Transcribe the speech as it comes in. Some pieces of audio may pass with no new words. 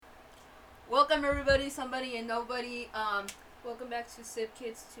Welcome everybody, somebody and nobody. Welcome back to SIB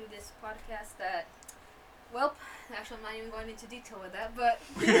Kids, to this podcast that, well, actually I'm not even going into detail with that, but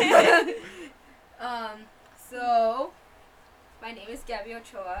so my name is Gabby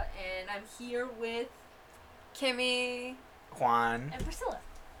Ochoa and I'm here with Kimmy, Juan, and Priscilla.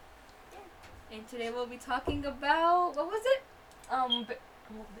 and today we'll be talking about, what was it?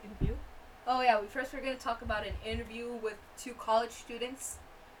 The interview. Oh yeah, we're going to talk about an interview with two college students,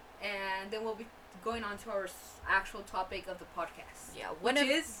 and then we'll be going on to our actual topic of the podcast. Yeah, which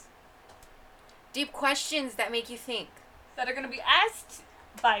is deep questions that make you think. That are going to be asked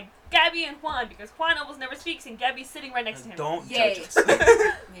by Gabby and Juan, because Juan almost never speaks and Gabby's sitting right next to him. Don't Yay. judge us.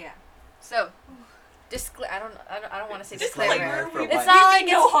 Yeah. So, I don't want to say Disclaimer. disclaimer. For It's what? not like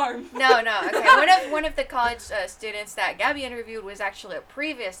no it's harm. no. Okay, one of the college students that Gabby interviewed was actually a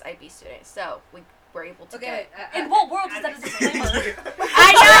previous IB student, so we were able to okay. In what world is that a disclaimer?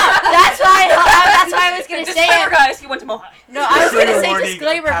 I know. That's why I was gonna say Disclaimer, it. guys, he went to Mohai. No, I was gonna Trigger say warning,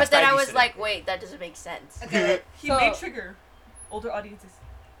 disclaimer, but past then I IB was student. like, wait, that doesn't make sense. Okay, He so- may trigger older audiences.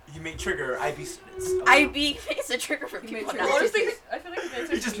 You may trigger IB students. IB is a trigger for You people. may Not trigger. Honestly, teachers. I feel like his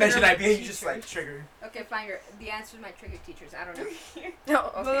answer You just mentioned IB and you just like trigger. Okay, fine. The answers might trigger teachers. I don't know.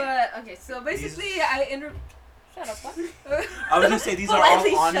 No, okay. But okay, so basically, Shut up. What? I was gonna say these Well, are at all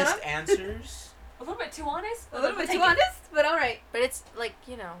least shut honest up. answers. A little bit too honest. A little bit Take too it. honest, but all right. But it's like,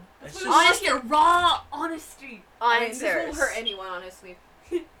 you know, It's Honest, just- honest here, raw honesty. I mean, this answers. won't hurt anyone, honestly.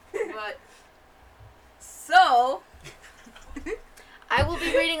 But so, I will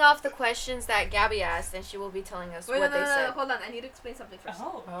be reading off the questions that Gabby asked, and she will be telling us wait, what no, they said. hold on. I need to explain something first.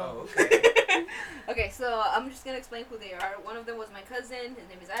 Oh. Oh, okay. Okay, so I'm just gonna explain who they are. One of them was my cousin. His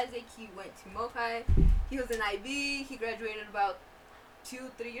name is Isaac. He went to Mokai. He was an IB. He graduated about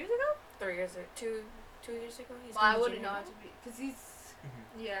 2-3 years ago. 3 years or two years ago. He's Well, I in the wouldn't junior know high. how to be, cause he's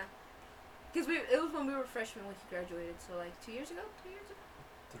Mhm. yeah, cause it was when we were freshmen when he graduated. So like 2 years ago, 3 years ago.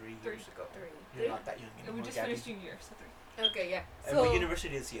 3 years ago. Three. You're not that young And anymore, we just Gabby. finished junior year, so 3. Okay, yeah. And So what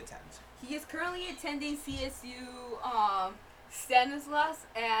university does he attend? he is currently attending CSU Stanislaus,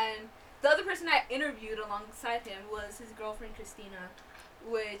 and the other person I interviewed alongside him was his girlfriend Christina,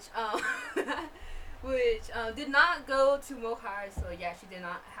 which did not go to Mohar, so yeah, she did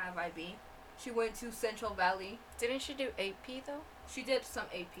not have IB. She went to Central Valley. Didn't she do AP though? She did some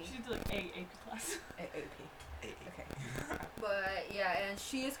AP. She did like AP class. AP. Hey. Okay. But yeah, and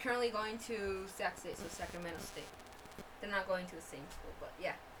she is currently going to Sac State, so Sacramento State. They're not going to the same school, but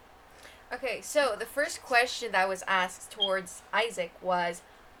yeah. Okay, so the first question that was asked towards Isaac was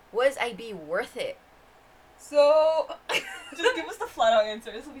IB worth it? So Just give us the flat out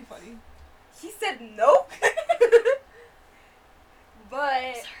answer. This will be funny. he said no.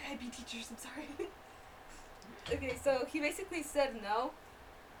 But Sorry, IB teachers. I'm sorry. okay, so he basically said no.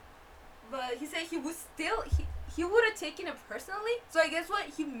 But he said he would still he would have taken it personally. So I guess what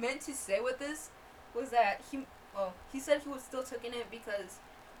he meant to say with this was that he said he was still taking it because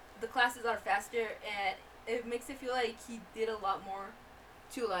the classes are faster and it makes it feel like he did a lot more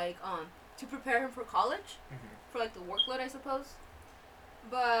to to prepare him for college, for like the workload, I suppose.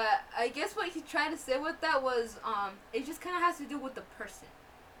 But I guess what he tried to say with that was it just kind of has to do with the person.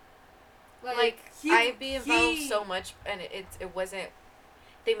 Like IB involved so much, and it wasn't.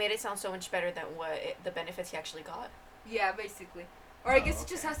 They made it sound so much better than the benefits he actually got. Yeah, basically. Or I Oh, guess it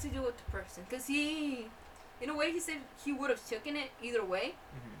just okay. has to do with the person. Because he, in a way, he said he would have taken it either way.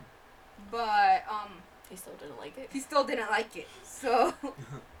 But He still didn't like it. he still didn't like it. So,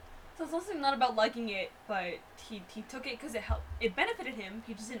 So it's also not about liking it, but he took it because it benefited him.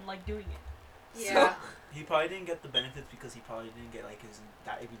 He just didn't like doing it. yeah. He probably didn't get the benefits because he probably didn't get like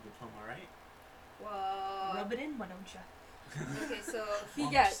that IB diploma, right? Well, Rub it in, why don't ya? okay, so he Well,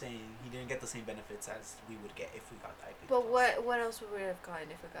 I'm got, just saying he didn't get the same benefits as we would get if we got the IB. But diploma. what else would we have gotten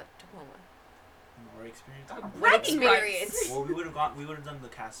if we got diploma? More experience. Bragging Experience. rights. Well, we would have done the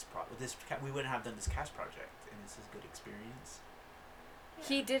cast we wouldn't have done this cast project, and this is good experience.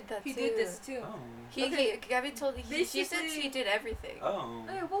 He did that he too. did this too. Oh. Gabby told she said Basically- he did everything. Oh.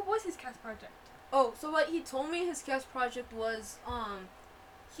 Okay, what was his cast project? Oh, so what he told me his cast project was,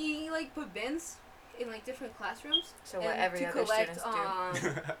 he like put bins in like different classrooms. So and what every to other collect, students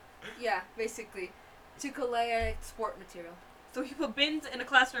do. yeah, basically, to collect sport material. So he put bins in a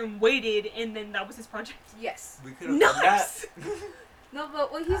classroom, waited, and then that was his project. Yes. We could have done that. Nice! No,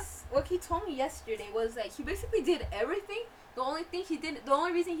 but what he told me yesterday was that he basically did everything. The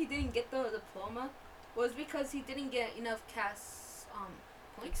only reason he didn't get the diploma was because he didn't get enough cast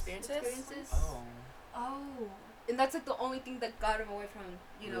points, Experiences? Oh. Oh. and that's like the only thing that got him away from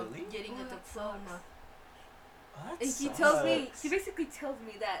Really? getting a Oh, that diploma. Oh, And he basically tells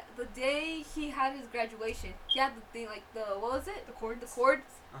me that the day he had his graduation, he had the thing like what was it? The cords.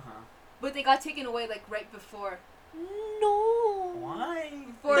 But they got taken away like right before. No. Why?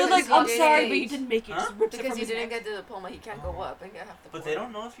 They're like, I'm sorry, but you didn't make it. Huh? Because you didn't get the diploma, he can't go up and get half the But they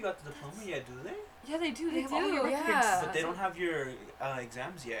don't know if you got the diploma yet, do they? Yeah, they do. They have all your do, records. yeah. But they don't have your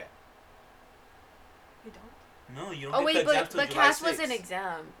exams yet. They don't? No, you don't Oh get wait, the exams but till July CAS was 6th. an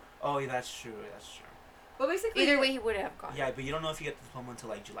exam. Oh, yeah, that's true. But basically, Either way, he would have gone. Yeah, but you don't know if you get the diploma until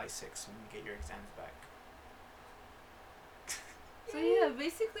like July 6th when you get your exams back. So yeah,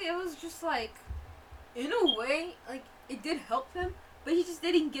 basically it was just like, in a way, like it did help him, but he just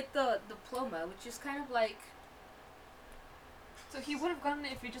didn't get the diploma, which is kind of like. So he would have gotten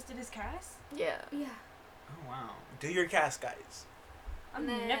it if he just did his CAS? Yeah. Yeah. Oh wow! Do your CAS, guys. I'm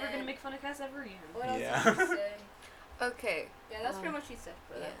Nah. never gonna make fun of CAS ever again. What else Yeah. did he say? Okay. Yeah, that's pretty much what he said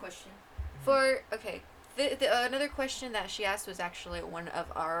for that question. The another question that she asked was actually one of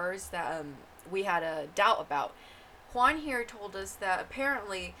ours that we had a doubt about. Juan here told us that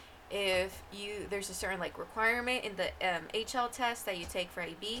apparently if there's a certain like requirement in the HL test that you take for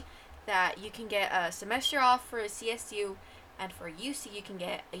AB that you can get a semester off for a CSU, and for UC you can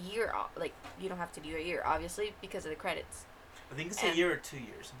get a year off. Like you don't have to do a year obviously because of the credits. I think it's a year or 2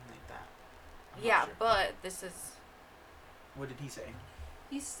 years, something like that. I'm not Yeah, sure. but this is. What did he say?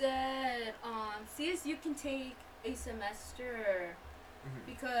 He said, CSU can take a semester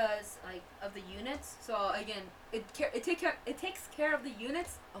because like of the units. So again, it takes care of the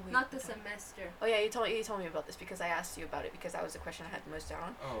units, not the semester. Oh yeah, you told me about this because I asked you about it because that was the question I had the most doubt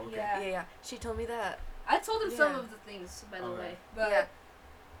on. Oh, okay. Yeah. She told me that. I told him some Yeah. of the things, by the Alright. way, but Yeah.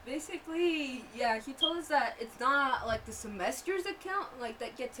 basically, yeah, he told us that it's not like the semesters that count, like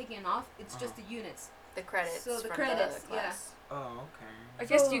that get taken off. It's just the units. The credits. So the from credits, the class. Oh, okay. I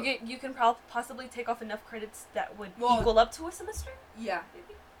guess So- you can possibly take off enough credits that would Well- equal up to a semester? Yeah,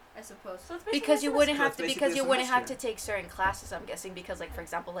 I suppose. So it's basically Because a you wouldn't So have it's to basically because a you wouldn't have to semester. take certain classes. I'm guessing because like for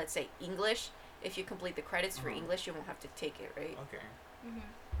example, let's say English. If you complete the credits for English, you won't have to take it, right? Okay. Mm-hmm.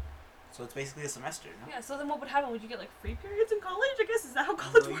 So it's basically a semester, no? Yeah, so then what would happen? Would you get like free periods in college? I guess is that how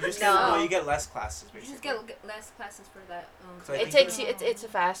college No, you works? just No. get, no, you get less classes, You basically. just get less classes for that. So I It think takes that- you. It's a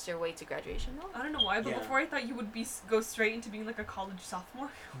faster way to graduation, though. I don't know why, but Yeah. before I thought you would go straight into being like a college sophomore.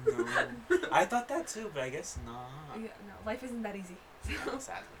 No. I thought that too, but I guess not. Yeah, no, life isn't that easy. Yeah,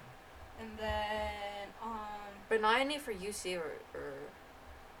 sadly. And then But not any for UC or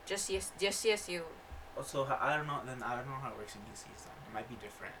just CSU. Also, I don't know. Then I don't know how it works in UCs. Then it might be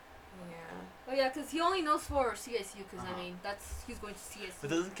different. Yeah. oh yeah, because he only knows for CSU. Because Uh-huh. I mean, he's going to CSU. But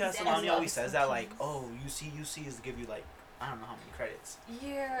doesn't He's Castellani NSF. always says that like, oh, UC is to give you like I don't know how many credits.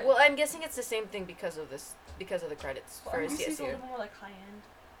 Yeah. Well, I'm guessing it's the same thing because of the credits for UC is a CSU. little more like high end.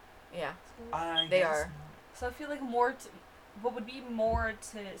 Yeah. I They guess are. not. So I feel like what would be more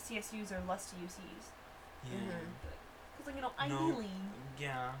to CSUs or less to UCs. Yeah. Because like, you know, Ivy No. League.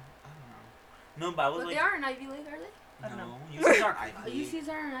 Yeah. I don't know. No, but I was But like, they are an Ivy League, are they? I don't no, know. UCs aren't Ivy League. UCs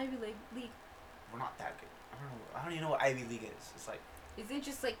are an Ivy League. We're not that good. I don't even know what Ivy League is. It's like Isn't it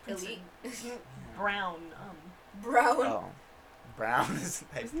just like It's elite? Brown. Brown. oh, Brown is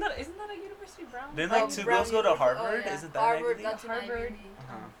like. Isn't that a University of Brown? Didn't like two Brown girls go to University. Harvard? Oh, yeah. Isn't that Harvard? Ivy League? That's an Ivy Harvard. League.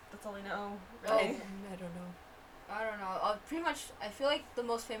 Uh-huh. That's all I know. Oh. I don't know. I don't know. Pretty much, I feel like the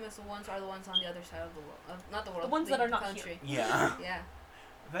most famous ones are the ones on the other side of the world. Not the world. The ones that are not country. Yeah. Yeah.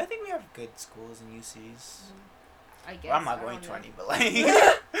 But I think we have good schools in UCs. I guess. Well, I'm not I going don't to know. any, but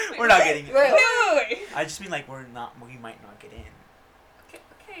like we're not getting. Wait. I just mean like we might not get in.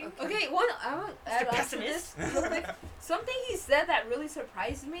 Okay. Okay, I want to add Mr. on to this Pessimist. real quick. Something he said that really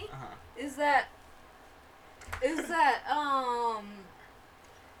surprised me Uh-huh. is that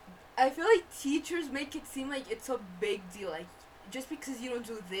I feel like teachers make it seem like it's a big deal. Like just because you don't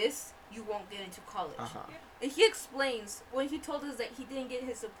do this, you won't get into college. Uh-huh. And he explains when he told us that he didn't get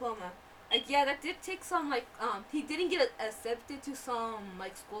his diploma. Like yeah, that did take some like he didn't get accepted to some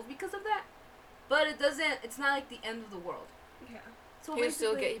like schools because of that. But it's not like the end of the world. Yeah. So He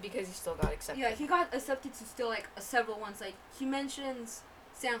still basically- because he still got accepted. yeah, he got accepted to still like several ones. Like he mentions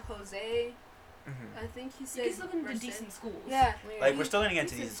San Jose. Mm-hmm. I think he You said. can still get into Merced. decent schools. Yeah. Like we're still gonna get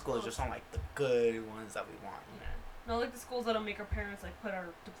into Decent these schools, schools. just on like the good ones that we want. You know? No, like the schools that'll make our parents like put our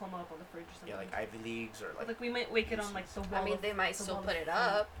diploma up on the fridge or something. Yeah, like Ivy Leagues or like. Like we might wake it on like the wall. I mean, of- they might the still wall put of- it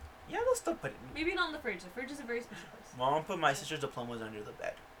up. Yeah, they'll still put it. Maybe not on the fridge. The fridge is a very special place. Well, I'm gonna put my sister's diplomas under the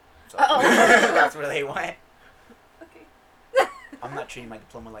bed. So Uh-oh. that's where they went. Okay. I'm not treating my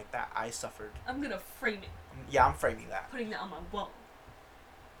diploma like that. I suffered. I'm gonna frame it, Yeah, I'm framing that. putting that on my wall.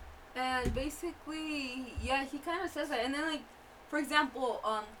 And basically, yeah, he kind of says that. And then like, for example,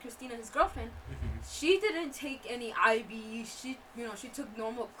 Christina, his girlfriend, Mm-hmm. she didn't take any IB. She took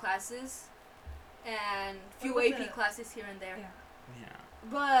normal classes, and few What about AP the- classes here and there. Yeah. Yeah.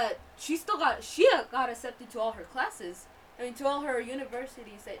 But she got accepted to all her classes. I mean, to all her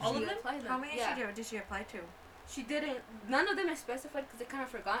universities that All she of them? applied. How many yeah. did she apply to? She didn't. None of them are specified because I kind of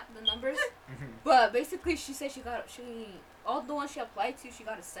forgot the numbers. Mhm. But basically, she said all the ones she applied to, she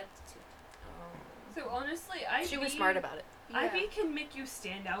got accepted to. So honestly, IB. She was smart about it. IB can make you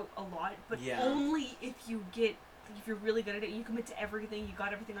stand out a lot, but Yeah. only if you're really good at it. You commit to everything. You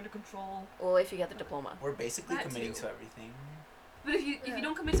got everything under control. Well, if you get the diploma. We're basically That committing too. to everything. But if you Yeah.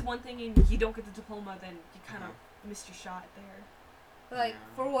 don't commit to one thing and you don't get the diploma, then you kind of missed your shot there. Like,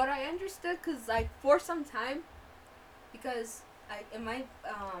 Yeah. for what I understood, because, like, for some time, because in my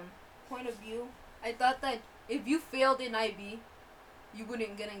point of view, I thought that if you failed in IB, you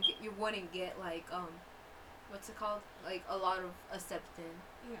wouldn't get like what's it called, like a lot of acceptance.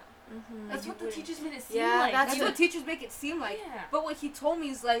 Yeah. Mm-hmm. That's what the teachers made it seem Yeah, like. that's That's what teachers make it seem like. Yeah. But what he told me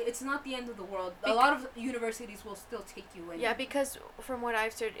is like it's not the end of the world. A lot of universities will still take you in. Yeah, because from what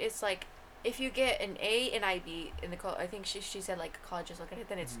I've heard, it's like if you get an A in IB in the I think she said like colleges look at it,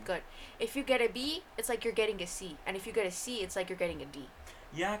 then it's Mhm. good. If you get a B, it's like you're getting a C, and if you get a C, it's like you're getting a D.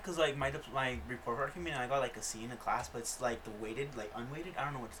 Yeah, cause like my report card came in, and I got like a C in the class, but it's like the weighted, like unweighted. I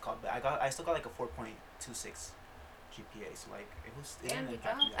don't know what it's called, but I still got like a 4.26 GPA. So like it Damn, didn't good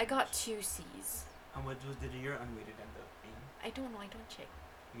impact me job. that I got much. 2 C's. And what did your unweighted end up being? I don't know. I don't check.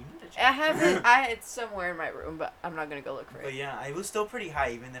 You need to check. I have it. It's somewhere in my room, but I'm not gonna go look for But it. yeah, it was still pretty high,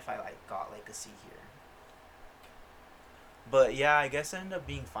 even if I like got like a C here. But yeah, I guess it ended up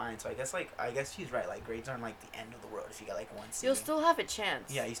being fine. So I guess she's right. Like grades aren't like the end of the world if you get like 1 C. You'll still have a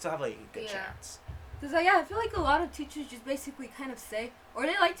chance. Yeah, you still have like a good Yeah. chance. Because I feel like a lot of teachers just basically kind of say, or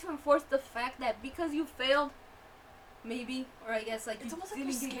they like to enforce the fact that because you failed, maybe, or I guess like It's you almost like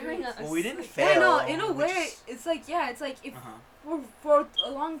didn't they're get scaring grades. us. Well, we didn't Like, fail. Yeah, no, in a we way, just- it's like it's like if Uh-huh. for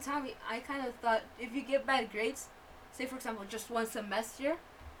a long time I kind of thought if you get bad grades, say for example just one semester,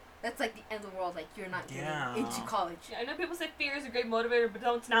 that's like the end of the world. Like you're not getting Yeah. into college. Yeah, I know people say fear is a great motivator, but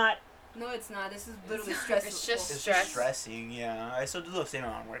no, it's not. No, it's not. This is literally It's stressful. It's just- It's Stress. just stressing, yeah. I still do the same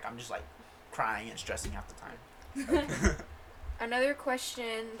amount of work. I'm just like crying and stressing half the time. Another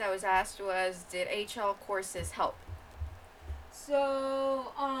question that was asked was, did HL courses help?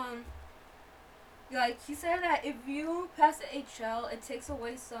 So, like he said that if you pass the HL, it takes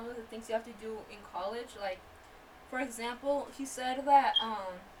away some of the things you have to do in college. Like, for example, he said that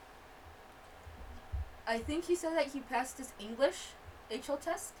I think he said that he passed his English HL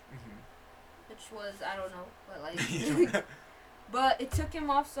test, Mhm. which was I don't know, but like, You don't- but it took him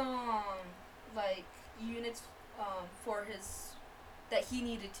off some like units for his that he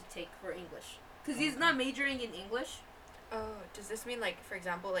needed to take for English, because he's not majoring in English. Oh, does this mean like, for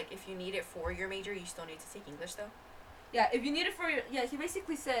example, like if you need it for your major, you still need to take English though? Yeah, if you need it for your... Yeah, he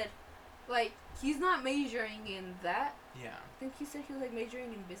basically said, like, he's not majoring in that. yeah. I think he said he was, like,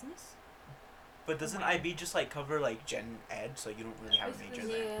 majoring in business. But doesn't Wow. IB just like cover like gen ed, so you don't really have a major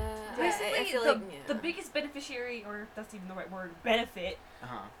there? Yeah. Basically, I feel the, like the biggest beneficiary, or if that's even the right word, benefit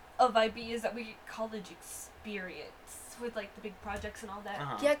Uh-huh. of IB is that we get college experience with like the big projects and all that.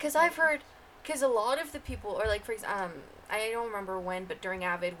 Uh-huh. Yeah, because I've heard, because a lot of the people, or like for I don't remember when, but during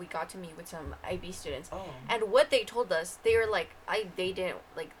Avid we got to meet with some IB students, Oh. and what they told us, they were like, they didn't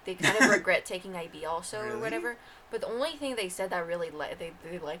like, they kind of regret taking IB also or Really? whatever. But the only thing they said that really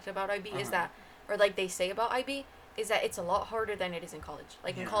they liked about IB is Uh-huh. that, or like they say about IB, is that it's a lot harder than it is in college.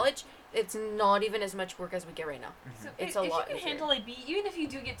 Like in Yeah. college, it's not even as much work as we get right now. Mhm. So It's if a lot you can easier. handle IB, even if you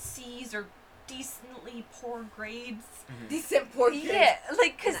do get C's or decently poor grades. Mhm. Decent poor kids. Yeah,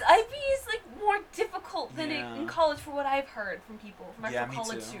 like, because IB is, like, more difficult than Yeah. it in college for what I've heard from people, from Yeah, actual me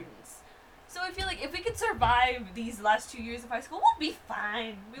college too. students. So I feel like if we could survive these last 2 years of high school, we'll be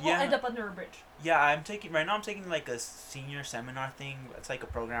fine. We won't Yeah. end up under a bridge. Yeah, I'm taking like a senior seminar thing. It's like a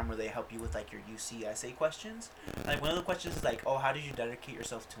program where they help you with like your UC essay questions. Like one of the questions is like, oh, how did you dedicate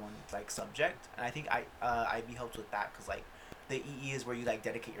yourself to one like subject? And I think IB helps with that because like the EE is where you like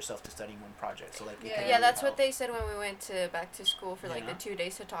dedicate yourself to studying one project. So like it Yeah. can Yeah, really that's help. what they said when we went to back to school for like Yeah. the 2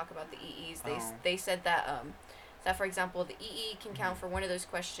 days to talk about the EEs. Oh. They said that that for example the EE can count for one of those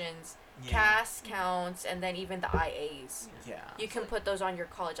questions, Yeah. CAS counts, and then even the IAs. Yeah. You can put those on your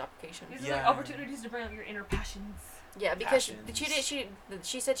college application. These are like Yeah. opportunities to bring out your inner passions. Yeah, because Passions.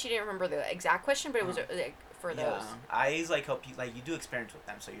 she said she didn't remember the exact question, but it was like for those. Yeah. IAs like help you like you do experience with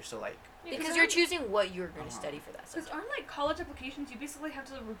them, so you're still like Because you're choosing what you're going to Uh-huh. study for that Because subject. aren't like college applications, you basically have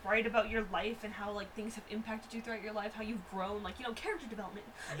to write about your life and how like things have impacted you throughout your life, how you've grown, like, you know, character development.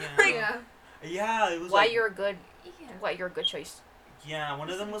 yeah. Yeah. Yeah, it was Why like you're a good, Yeah. why you're a good choice. yeah, one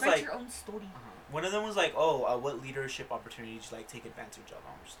of them was Write like your own story. One of them was like, "Oh, what leadership opportunities you like take advantage of?"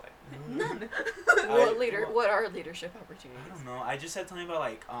 I'm just like, None. What are leadership opportunities? I don't know. I just said something about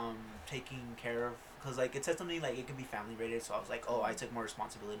like taking care of, cause like it said something like it could be family rated. So I was like, oh, I took more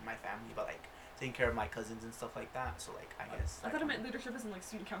responsibility in my family, but like taking care of my cousins and stuff like that. So like I guess. I thought it meant leadership as in like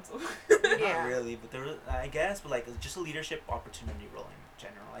student council. Yeah. Not really, but there was, I guess, but like it's just a leadership opportunity role in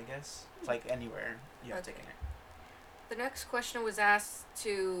general. I guess it's like anywhere you have Okay. taken it. The next question was asked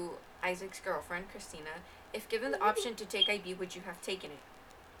to Isaac's girlfriend, Christina. If given the option to take IB, would you have taken it?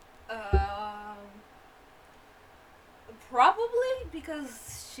 Probably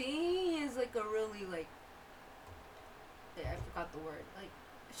because she is like a really like. Yeah, I forgot the word. Like,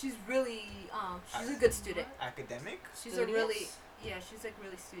 she's really she's a good student. Academic. She's a really she's like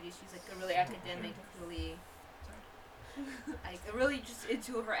really studious. She's like a really academic, really like really just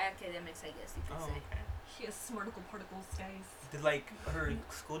into her academics, I guess you could Oh, say. okay. She has smarticle particles, guys. Did like her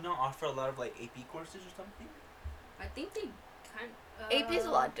school not offer a lot of like AP courses or something? I think they kind. AP is a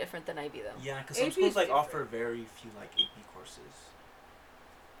lot different than IB though. Yeah, because some AP schools is like different. offer very few like AP courses.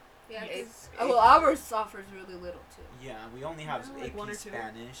 Yeah, Yeah, 'cause- well, ours offers really little too. Yeah, we only have Yeah, like AP one or two.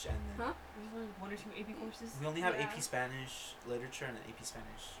 Spanish and then Huh? There's only 1 or 2 AP courses. we only have Yeah. AP Spanish literature and then AP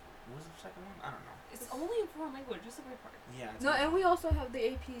Spanish. What was the second one? I don't know. It's only a foreign language, just a weird part. Yeah. it's No, like- and we also have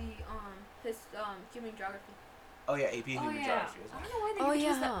the AP human geography. oh yeah, AP Human Geography as I well. don't know why they Oh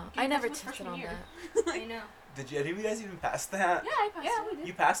give us yeah, that. I never give us took it freshman on year. that. I know. Did you? Any of you guys even pass that? Yeah, I passed Yeah, it. we did.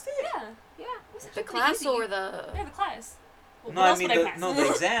 You passed it? Yeah. Yeah. It was The actually pretty class easy. or the Yeah, the class. Well, No, what I else mean would the pass? the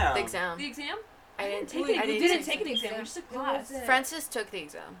exam. the exam? The exam? I didn't take Wait, it. I you didn't didn't take take it. the exam. exam. We just took It class. was, Francis took the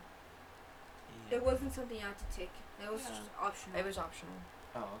exam. Yeah. It wasn't something you had to take. It was Yeah. just optional. It was optional.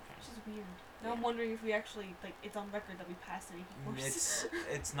 Oh, okay. Which is weird. Now Yeah. I'm wondering if we actually, like, it's on record that we passed any courses.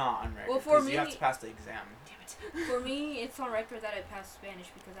 It's not on record. Well, for 'cause you have me- to pass the exam. Damn it. For me, it's on record that I passed Spanish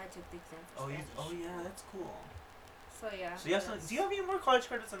because I took the exam for Oh, you. Spanish. Oh yeah, that's cool. So yeah. So you have some, do you have any more college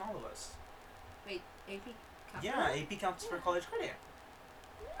credits than all of us? Wait, AP? Yeah, AP counts for college credit.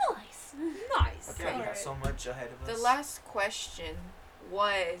 Nice. Nice. Okay, you got Alright. so much ahead of us. The last question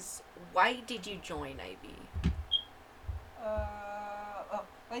was, why did you join IB?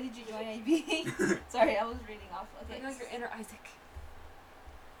 Why did you join IB? Sorry, I was reading off. Okay. Bring out your inner Isaac.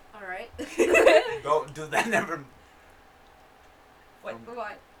 All right. Don't do that. Never. What?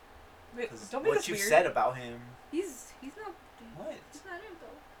 What? Wait, Because don't make what us you weird. said about him. He's not. What? He's not him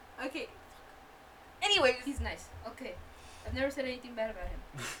though. Okay. Anyways, he's nice. Okay. I've never said anything bad about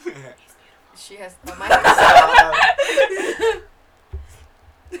him. She has the mic.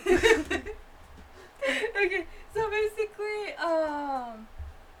 Okay, so basically,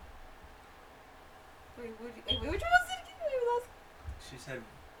 wait, which one was it again? Wait, we lost- She said,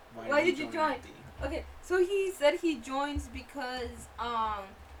 Why did you join? IB?" Okay, so he said he joins because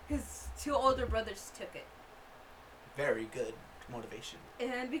his two older brothers took it, Very good motivation.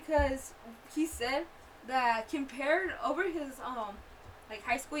 and because he said that compared over his like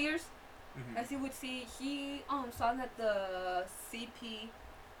high school years, Mhm. as you would see, he saw that the CP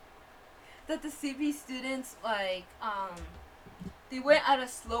students like they went at a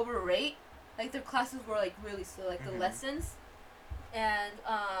slower rate, like their classes were like really slow, like the Mhm. lessons, and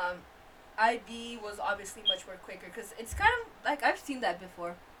IB was obviously much more quicker because it's kind of like I've seen that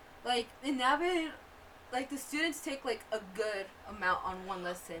before, like in Avid, like the students take like a good amount on one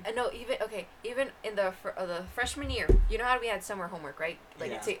lesson. No, even in the freshman year, you know how we had summer homework, right?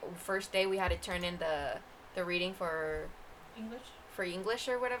 Like Yeah. first day we had to turn in the reading for English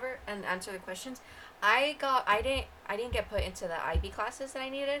or whatever and answer the questions. I didn't get put into the IB classes that I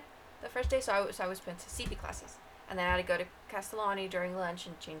needed the first day, so I was put into CP classes, and then I had to go to Castellani during lunch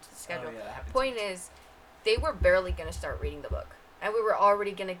and change the schedule. Oh, yeah, that happened Point to me. is, they were barely gonna start reading the book, and we were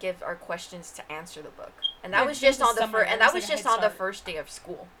already gonna give our questions to answer the book, and that Yeah, was because just it was on the summer, first, it and that was was like a just head on the start. first day of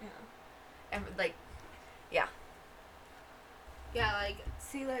school, Yeah. and like, Yeah, like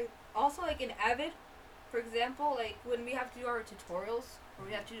see, like also like in Avid, for example, like when we have to do our tutorials or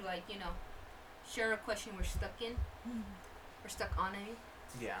we have to like share a question we're stuck in, we're stuck on it.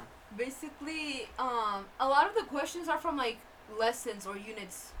 Yeah. Basically, a lot of the questions are from like lessons or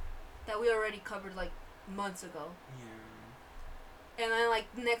units that we already covered like months ago. Yeah. And then like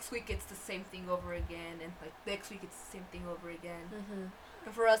next week it's the same thing over again, and like next week it's the same thing over again. mm-hmm.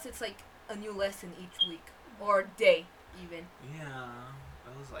 And for us, it's like a new lesson each week or day even. Yeah.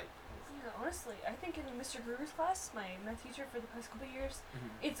 That was like. Yeah, honestly, I think in Mr. Gruger's class, my math teacher for the past couple of years, Mhm.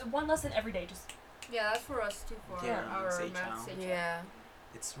 it's one lesson every day. Just Yeah, that's for us too. For Yeah, our Say math Chow. say Chow. Mm-hmm.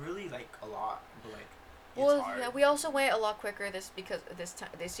 It's really like a lot, but like. It's Well, hard. yeah, we also went a lot quicker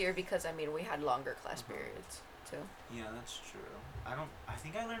this year because I mean we had longer class Mhm. periods too. Yeah, that's true. I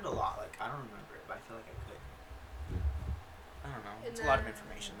think I learned a lot. Like, I don't remember it, but I feel like I could. I don't know. It's a lot of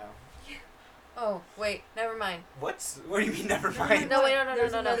information, though. Oh, wait, never mind. What do you mean, never mind? No, wait, no.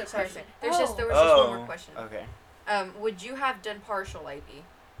 There's Sorry. another There question. was just one more question. Okay. Would you have done partial IB?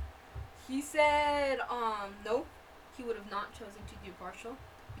 He said, no, he would have not chosen to do partial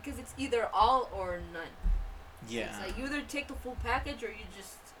because it's either all or none. Yeah. It's like you either take the full package or you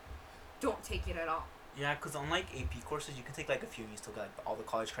just don't take it at all. Yeah, because unlike AP courses, you can take like a few and you still get like all the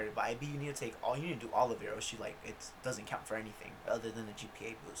college credit. But IB, you need to do all of it, or else it doesn't count for anything other than the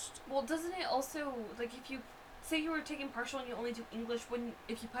GPA boost. Well, doesn't it also, like, if you say you were taking partial and you only do English,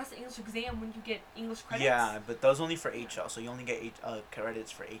 if you pass the English exam, wouldn't you get English credits? Yeah, but those only for HL, so you only get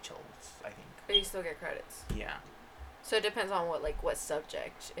credits for HLs, I think. But you still get credits. Yeah. So it depends on what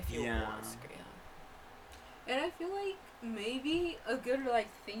subject, if you Yeah. want to screen. And I feel like maybe a good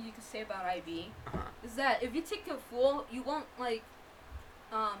thing you could say about IB Uh-huh. is that if you take it full, you won't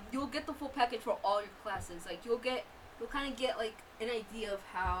you'll get the full package for all your classes. Like you'll kind of get like an idea of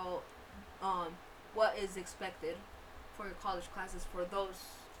how what is expected for your college classes for those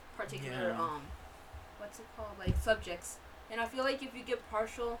particular what's it called, like subjects. And I feel like if you get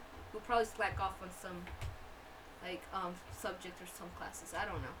partial, you'll probably slack off on some subject or some classes. I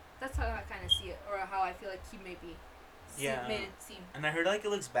don't know. That's how I kind of see it, or how I feel like he maybe made it seem. And I heard like it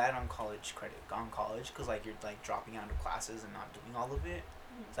looks bad on college because like you're like dropping out of classes and not doing all of it.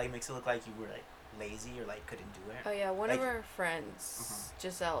 It's like it makes it look like you were like lazy or like couldn't do it. Oh yeah, one of Like- our friends,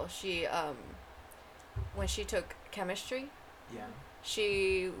 Giselle, she when she took chemistry, Yeah.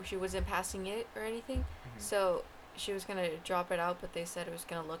 she wasn't passing it or anything, Mhm. so she was gonna drop it out, but they said it was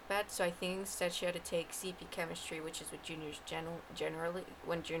gonna look bad. So I think instead she had to take CP chemistry, which is what juniors generally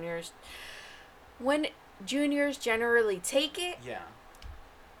when juniors generally take it, Yeah.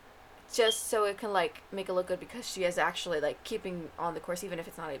 just so it can like make it look good because she is actually like keeping on the course, even if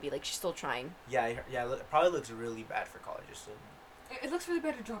it's not IB, like she's still trying. Yeah. It probably looks really bad for colleges. So. It looks really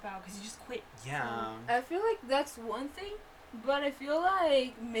bad to drop out because you just quit. Yeah. I feel like that's one thing, but I feel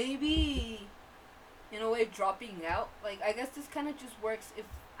like maybe, in a way, dropping out. Like I guess this kind of just works if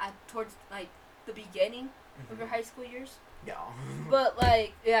towards like the beginning of your high school years. Yeah. But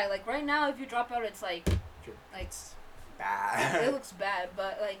like right now, if you drop out, it's like It's bad. it looks bad.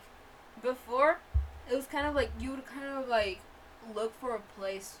 But like before, it was kind of like you would kind of like look for a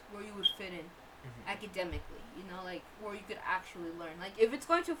place where you would fit in academically. You know, like where you could actually learn. Like if it's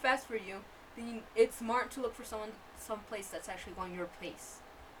going too fast for you, then it's smart to look for some place that's actually going your pace.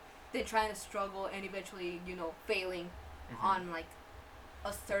 Than trying to struggle and eventually, failing on like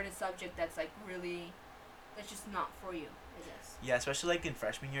a certain subject that's just not for you, I guess. Yeah, especially like in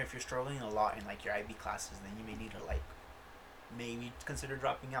freshman year, if you're struggling a lot in like your IB classes, then you may need to like maybe consider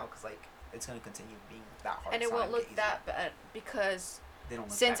dropping out because like it's gonna continue being that hard. And It's it not won't gonna look get that bad because They don't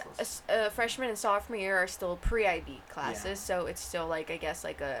look since that close. freshman and sophomore year are still pre-IB classes, Yeah. so it's still like I guess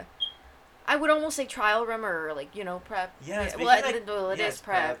like I would almost say trial run or like prep. Yeah, it's well, basically it yeah, is it's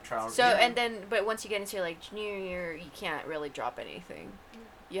prep. trial. So yeah. but once you get into like junior year, you can't really drop anything.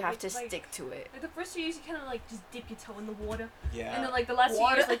 You have to Like- stick to it. Like the first 2 years, you kind of like just dip your toe in the water, Yeah. and then like the last 2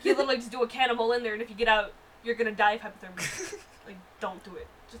 Water. years, like you literally just do a cannonball in there, and if you get out, you're gonna die of hypothermia. Like, don't do it.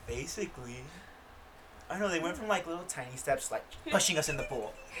 Just Basically. I know, they went from like little tiny steps, like pushing us in the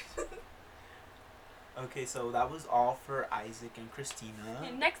pool. Okay, so that was all for Isaac and Christina.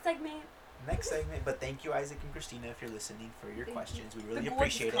 yeah, next segment. Next segment, but thank you, Isaac and Christina, if you're listening, for your Thank you. questions. We The really gorgeous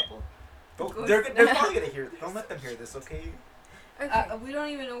appreciate it. couple. Don't, they're probably gonna hear. Don't let them hear this, okay? Okay. We don't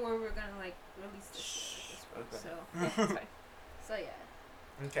even know where we're gonna like release this. Shh. at this point, Okay. Yeah, it's fine. So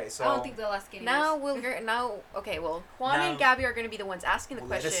yeah. Okay, so I don't think they'll ask any. Now okay. Well, Juan Now- and Gabby are going to be the ones asking the well,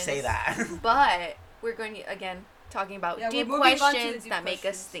 let questions. us say that. But we're going to again talking about Yeah, deep we're moving on to the questions deep that make us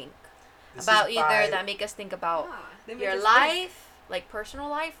questions. think This about is either by- that make us think about They make your us life, like personal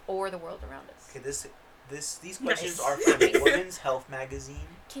life, or the world around us. Okay, these questions Nice. are from Women's Health Magazine.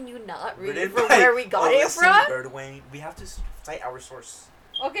 Can you not read Written from by where we got it Alyssa from? Birdwayne. We have to cite our source.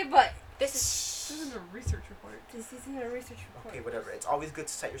 think. Okay, but This This isn't a research report. this isn't a research report. Okay, whatever. It's always good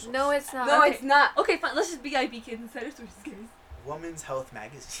to cite your source. no, it's not. No, Okay. it's not. Okay, fine. Let's just be IB kids instead of sources, guys. Women's Health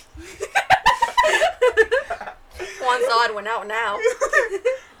Magazine. Juan's odd went out now.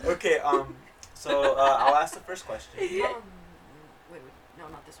 Okay, so I'll ask the first question. Wait, no,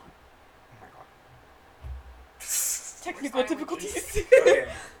 not this one. Oh my god. Technical difficulties. Okay.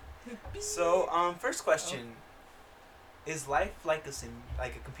 So, first question. Is life like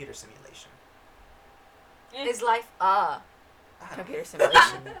a computer simulation? Is life a I don't computer know.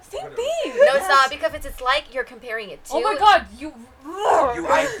 simulation? Same Whatever. thing. No, it's not because it's like you're comparing it to. Oh my god, you. You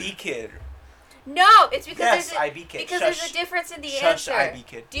IB kid. No, it's because Yes, there's a, IB kid. because Shush. there's a difference in the Shush, answer. IB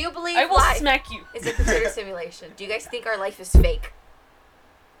kid. Do you believe I will life smack you. is a computer simulation? Do you guys think our life is fake?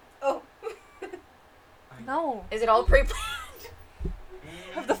 Oh. No. Is it all pre-planned?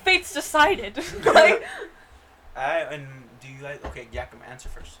 Have the fates decided? Like, And do you guys? Okay, Yakum, answer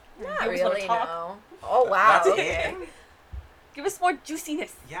first. Not Give us more really, talk. no. Oh wow. That's Okay. it. give us more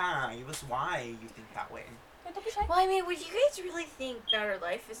juiciness. Yeah, give us why you think that way. Don't be shy. Well, I mean, would you guys really think that our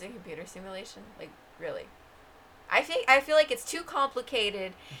life is a computer simulation? Like, really? I feel like it's too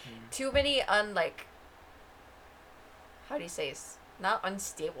complicated. Too many how do you say this? Not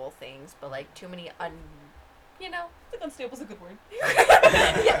unstable things, but like too many you know. I think unstable's a good word.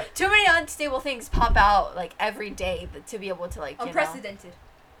 Yeah, too many unstable things pop out like every day to be able to like you know. Unprecedented.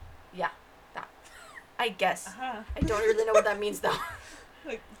 Yeah, that. I guess. Uh-huh. I don't really know what that means though.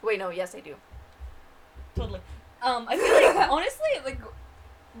 Like, Wait, no, yes I do. totally. I feel like, honestly, like,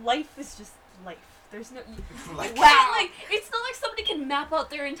 life is just life. There's no... Like- Wow! Like, it's not like somebody can map out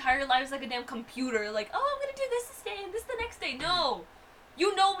their entire lives like a damn computer. Like, oh, I'm gonna do this day and this the next day. No!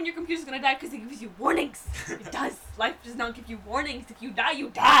 You know when your computer's gonna die because it gives you warnings. It does. Life does not give you warnings. If you die, you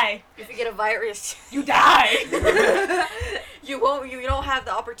die. If you get a virus, You die. you won't. You don't have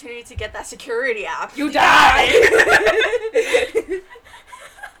the opportunity to get that security app. You die.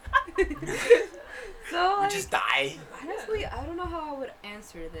 So, We like, just die. honestly, I don't know how I would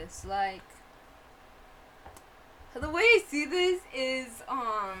answer this. Like, the way I see this is,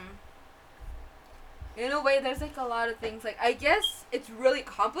 in a way, there's like a lot of things. Like, I guess it's really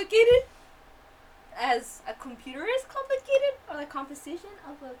complicated, as a computer is complicated, or the composition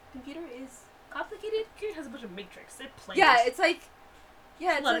of a computer is complicated. Computer has a bunch of matrix. It plays. Yeah, it's like,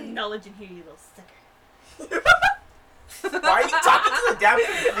 yeah, a it's lot of like, knowledge in here, you little sucker. Why are you talking to the damn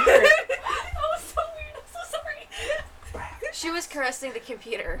computer? That was so weird. I'm so sorry. She was caressing the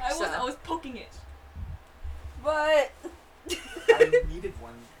computer. I so. was poking it. but I needed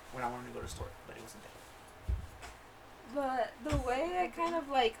one when I wanted to go to the store, but it wasn't there. But the way I kind of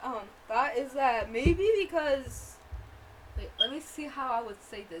like thought is that maybe because wait, let me see how I would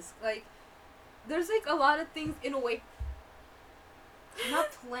say this. Like there's like a lot of things in a way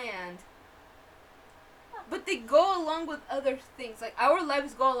not planned. But they go along with other things. Like our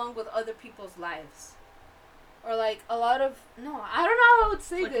lives go along with other people's lives. Or like a lot of I don't know how I would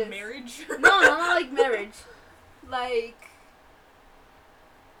say Like this. marriage? No, not like marriage. Like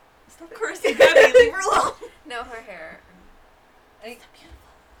Stop cursing, Gabby. Leave her alone. No, her hair. Like,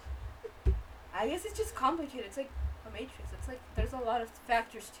 I guess it's just complicated. It's like a matrix. It's like there's a lot of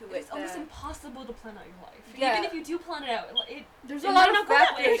factors to it. It's almost that- impossible to plan out your life. Yeah. Even if you do plan it out, There's it a might lot not of go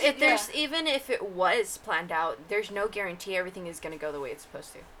that way. factors. If there's even if it was planned out, there's no guarantee everything is gonna go the way it's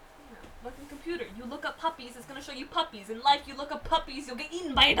supposed to. like a computer, you look up puppies, it's gonna show you puppies. In life, you look up puppies, you'll get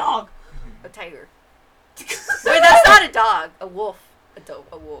eaten by a dog. A tiger. Wait, that's not a dog. A wolf.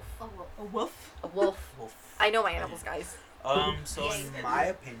 A wolf. A wolf? A wolf. Wolf. I know my animals, guys. So in my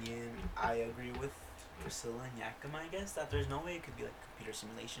opinion, I agree with Priscilla and Yakima, I guess, that there's no way it could be like computer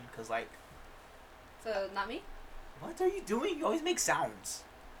simulation, because like, So not me. what are you doing? You always make sounds.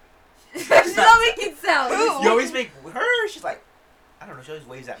 She's not making sounds. You always make her, she's like, I don't know, she always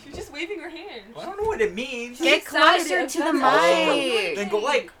waves at me. She's just waving her hand. Well, I don't know what it means. She's Get excited, closer to the excited. mic. Then go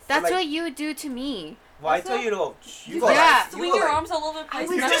like, That's like, what you would do to me. well, I Also, tell you to go, you you go just like, Yeah. you Swing go your like- arms all over the place.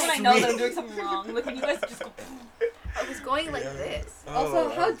 was That's just when I know that I'm swing. doing something wrong. Like when you guys just go. I was going like Yeah. this. Also, Oh,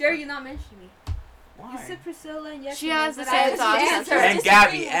 how dare you not mention me? Why? You said Priscilla and yes. She has the but same I thoughts didn't as answer. her. And Just Gabby,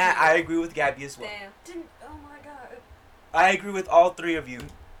 agreeing and with I you. agree with Gabby as well. Damn. Oh my god. I agree with all three of you.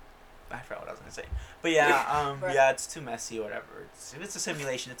 I forgot what I was gonna say, but yeah, Right. yeah, it's too messy or whatever. If it's a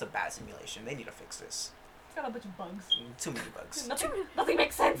simulation, it's a bad simulation. They need to fix this. It's got a bunch of bugs. Too many bugs. Nothing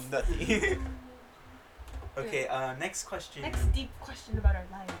makes sense. Nothing. Okay. Next question. Next deep question about our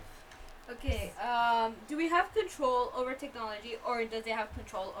life. Okay. Do we have control over technology, or does it have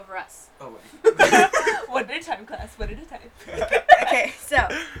control over us? Oh wait. One at a time, class. One at a time. Okay, so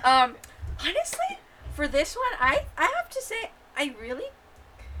honestly, for this one, I have to say I really,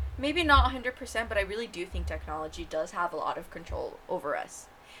 maybe not 100%, but I really do think technology does have a lot of control over us,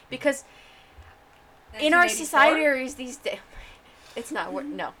 because in our 1984? society these days, it's not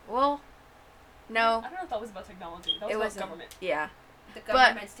no. Well, no, I don't know if that was about technology. That was it about wasn't. government. Yeah. The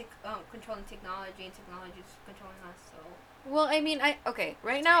government's controlling technology, and technology's controlling us. So Well, I mean,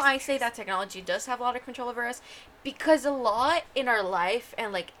 right now I say that technology does have a lot of control over us, because a lot in our life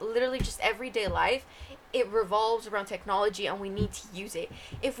and like literally just everyday life, it revolves around technology and we need to use it.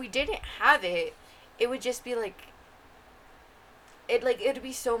 If we didn't have it, it would just be it'd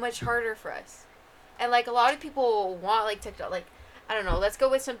be so much harder for us. And like a lot of people want like I don't know. Let's go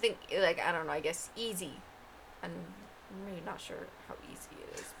with something like, I don't know, I guess easy. I'm really not sure how easy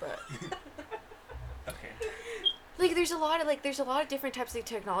it is, but Okay. like there's a lot of different types of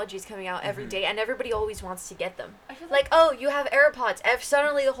technologies coming out every day, and everybody always wants to get them. I feel Like, oh, you have AirPods. If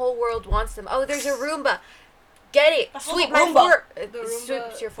suddenly the whole world wants them. Oh, there's a Roomba. Get it. The hell Sweep is a my Roomba? floor. The It Roomba-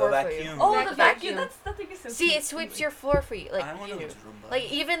 sweeps your floor for you. vacuum. Oh, Vacuum. the vacuum. That thing is so See, cute. it sweeps your floor for you. Like, I want to Roomba.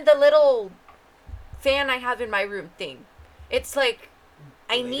 like even the little fan I have in my room thing. It's like,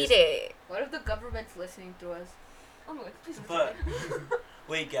 I The need latest- it. What if the government's listening to us? Oh my god, please don't But say that.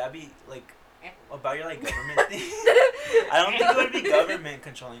 wait, Gabby, like about your like government thing. I don't think it would be government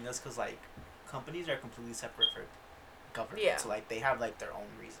controlling us because like companies are completely separate for government. Yeah. So like they have like their own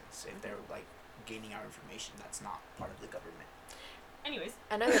reasons if they're like gaining our information that's not part of the government. Anyways,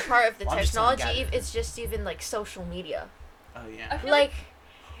 Another part of the Well, I'm just telling technology Gabby. is just even like social media. Oh I yeah. feel Like,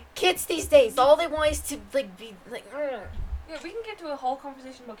 kids these days, all they want is to like be like. yeah, we can get to a whole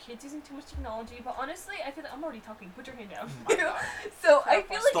conversation about kids using too much technology, but honestly, I feel like I'm already talking. Put your hand down. Oh my God. So I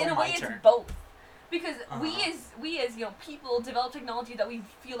feel like Stole in a my way it's turn. both. Because we Uh-huh. as people develop technology that we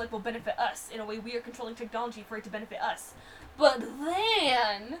feel like will benefit us. In a way, we are controlling technology for it to benefit us. But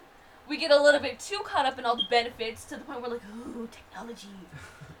then we get a little bit too caught up in all the benefits to the point where we're like, ooh, technology.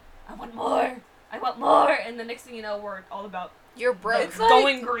 I want more. I want more. And the next thing you know, we're all about You're broke. It's like-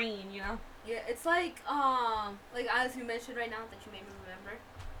 going green. You know. Yeah, it's like as you mentioned right now that you made me remember,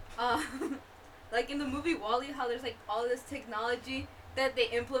 like in the movie Wall-E, how there's like all this technology that they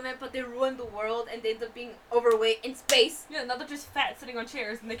implement, but they ruin the world and they end up being overweight in space. Yeah, now they're just fat sitting on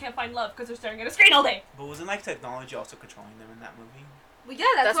chairs and they can't find love because they're staring at a screen all day. But wasn't like technology also controlling them in that movie? Well,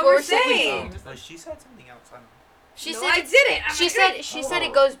 yeah, that's what what we're we're saying. saying. But she said something else. I don't know. She No, said I it's- didn't. I'm She like, said it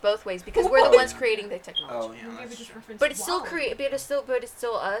Oh. goes both ways because we're the ones Yeah. creating the technology. Oh yeah, Maybe that's just true. reference But it's still wow. but it's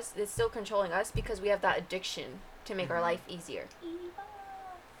still us. It's still controlling us because we have that addiction to make our Mhm. life easier.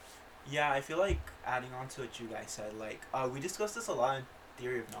 Yeah, I feel like adding on to what you guys said, like we discussed this a lot in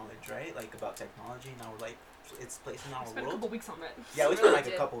theory of knowledge, right? Like about technology. Now we're like, it's placed in our Spent a world. couple weeks on that. Yeah, we We spent really like a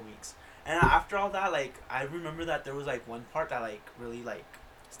did. couple weeks, and after all that, like I remember that there was like one part that like really like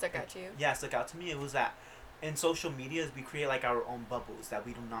Stuck out to you. yeah stuck out to me. It was that in social medias we create like our own bubbles that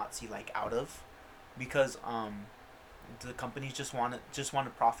we do not see like out of, because the companies just want to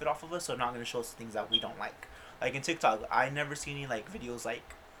profit off of us, so they're not gonna show us things that we don't like. Like in TikTok, I never see any like videos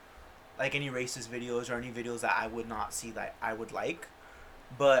like any racist videos or any videos that I would not see that I would like,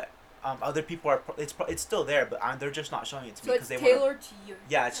 but other people are it's still there, but they're just not showing it to So me it's because they want. tailored to you.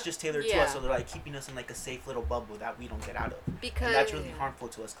 Yeah, it's just tailored to Yeah. us, so they're like keeping us in like a safe little bubble that we don't get out of, Because and that's really harmful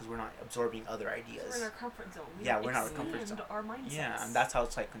to us because we're not absorbing other We're in ideas. our comfort zone. We Yeah, don't we're in our comfort expand zone. Our mindsets. Yeah, and that's how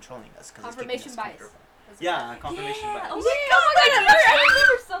it's like controlling us because Confirmation it's bias. keeping us comfortable. That's Yeah, what- confirmation yeah. bias. Oh Oh my god, I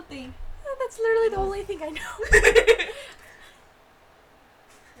remember something. that's literally the only thing I know.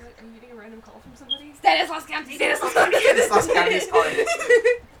 Are you getting a random call from somebody? Stanislaus County. Stanislaus County is calling us.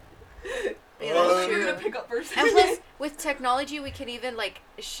 Yeah, that's Oh. You're true. gonna pick up first. And plus, with technology, we can even like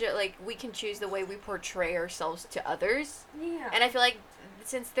we can choose the way we portray ourselves to others. yeah. And I feel like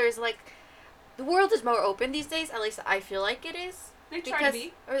since there's like the world is more open these days, at least I feel like it is. They try to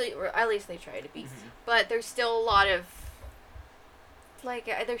be. Or at least they try to be. Mhm. But there's still a lot of like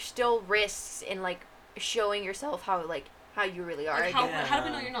there's still risks in like showing yourself how you really are. Like I how, guess. how do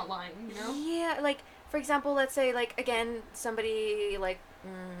we know you're not lying? You know. Yeah, like for example, let's say like again somebody like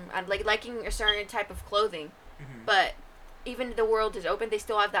like liking a certain type of clothing, Mhm. but even if the world is open, they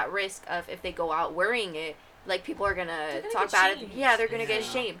still have that risk of if they go out wearing it, like people are gonna gonna talk get about it. shamed. Yeah, they're gonna get Yeah.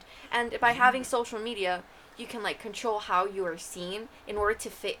 shamed. And by having social media, you can like control how you are seen in order to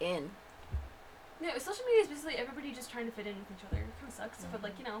fit in. Yeah, social media is basically everybody just trying to fit in with each other. It kind of sucks, but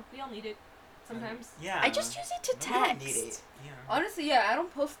like we all need it sometimes. Yeah. I just use it to We don't text. need it. Yeah. Honestly, yeah, I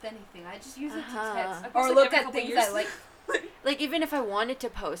don't post anything. I just use it to Uh-huh. text I post, or like, look every at couple things years. I like. Like even if I wanted to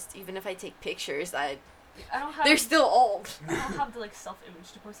post, even if I take pictures, I don't have. they're still old. I don't have the like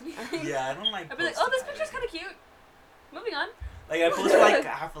self-image to post anything. Yeah, I don't like. I'd be like, posting oh, this either. picture's kind of cute. Moving on. Like I post for like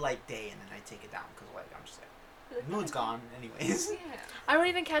half a like day and then I take it down because like I'm just like mood's gone anyways. Yeah. I don't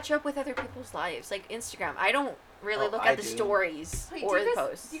even catch up with other people's lives. Like Instagram, I don't really Oh, look I at the do. stories Wait, or do the you guys,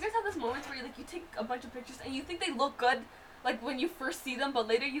 posts. Do you guys have this moments where you take a bunch of pictures and you think they look good, like when you first see them, but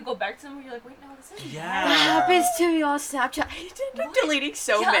later you go back to them and you're like, wait, no, this isn't. Yeah. That happens to me on Snapchat. I'm What? deleting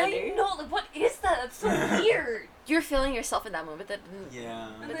so yeah, many. I know. Like, what is that? That's so weird. You're feeling yourself in that moment. Yeah.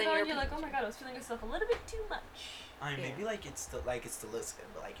 And But then, then on, you're you're like, oh my god, I was feeling myself a little bit too much. I mean, Yeah. maybe like it still looks good,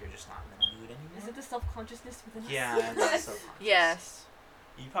 but like you're just not in the mood anymore. Is it the self-consciousness within us? Yeah, it's so conscious. Yes.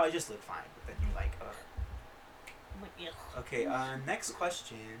 You probably just look fine, but then you're like, ugh. I'm like, ugh. Okay. Next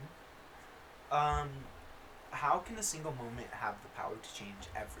question. how can a single moment have the power to change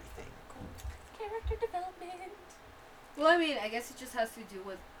everything? Character development. Well, I mean, I guess it just has to do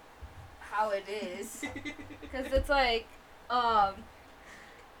with how it is. Because it's like, I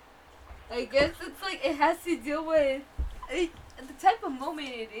guess it's like, it has to deal with the type of moment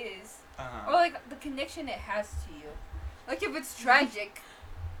it is. Or like the connection it has to you. Like if it's tragic,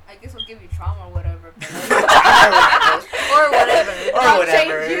 I guess it'll give you trauma or whatever. But Or whatever. Or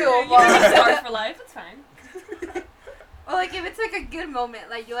whatever. Change you. You can be scarred for life. It's fine. Or like if it's like a good moment,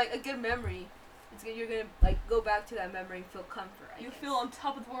 like you're like a good memory, it's good. You're gonna like go back to that memory and feel comfort. I You guess. feel on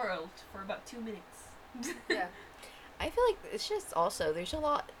top of the world for about 2 minutes. Yeah. I feel like it's just also there's a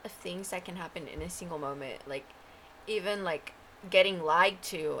lot of things that can happen in a single moment, like even like getting lied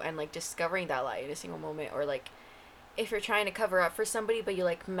to and like discovering that lie in a single moment, or like if you're trying to cover up for somebody but you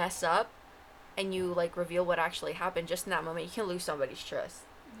like mess up and you like reveal what actually happened just in that moment, you can lose somebody's trust.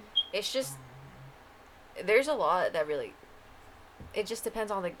 It's just there's a lot that really, it just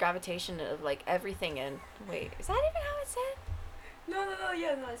depends on the gravitation of like everything. And wait, is that even how it's said? No,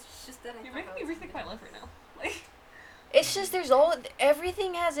 yeah, no, it's just that I You're thought making me how it's rethink my life right now. Like, It's just there's all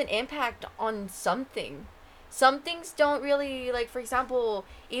everything has an impact on something. Some things don't really, like, for example,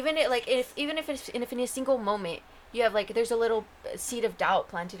 even if it's in a single moment you have like there's a little seed of doubt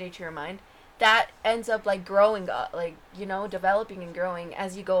planted into your mind that ends up like growing up, like, you know, developing and growing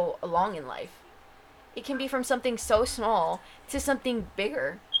as you go along in life. It can be from something so small to something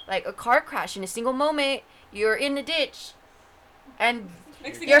bigger, like a car crash. In a single moment you're in a ditch and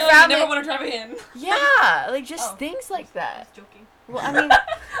next thing Your you know, family- you never want to drive again. yeah, like just Oh. things like I that. was joking. Well, I mean,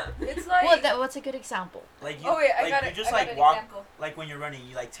 It's like. what's a good example? Like you, Oh wait, I like got you it. just I got like an walk, example. like when you're running,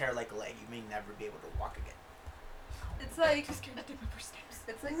 you like tear like a leg. You may never be able to walk again. It's like. Just scared to take my first steps.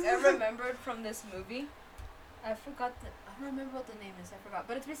 It's like I remembered from this movie. I don't remember what the name is. I forgot.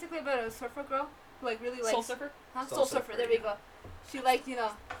 But it's basically about a surfer girl who like really likes. Soul Surfer? Huh? Soul Soul Surfer. Surfer, There we yeah. go. She like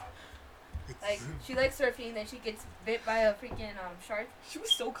like she likes surfing. Then she gets bit by a freaking shark. She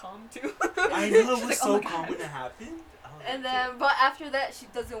was so calm, too. I know it was She's like, so "Oh my calm God." when it happened. Oh, And that's then, but after that, she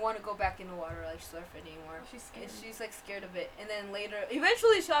doesn't want to go back in the water like surf anymore. She's scared. And she's like scared of it. And then later,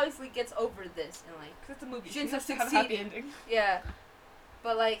 eventually, she obviously gets over this and like Because it's a movie. She She ends has up to have a happy succeeding. ending. yeah.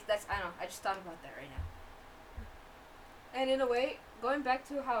 But like that's I don't know. I just thought about that right now. And in a way, going back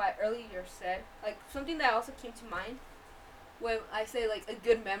to how I earlier said, like something that also came to mind when I say like a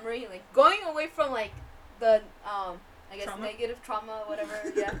good memory, like going away from like the I guess Trauma? negative trauma, whatever,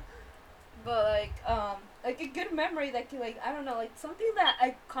 yeah. But like a good memory that can like I don't know, like something that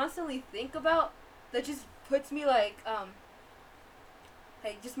I constantly think about that just puts me like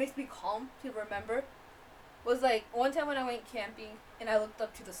just makes me calm to remember was like one time when I went camping and I looked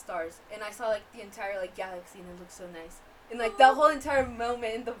up to the stars and I saw like the entire like galaxy and it looked so nice. And like that whole entire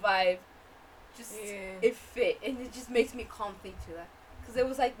moment and the vibe just it fit and it just makes me calm think to that. Cuz it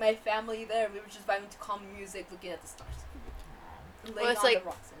was like my family there, we were just vibing to calm music looking at the stars. Well, it's on like the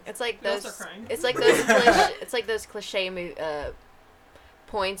rocks. it's like We all those start crying. it's like those cliche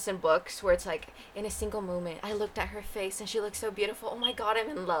points in books where it's like in a single moment I looked at her face and she looked so beautiful. Oh my god, I'm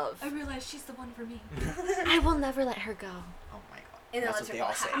in love. I realized she's the one for me. I will never let her go. Oh my god. And then That's let what her they go.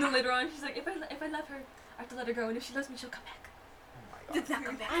 all say. And then later on, she's like, if I love her, I have to let her go, and if she loves me, she'll come back. Oh my Did god. not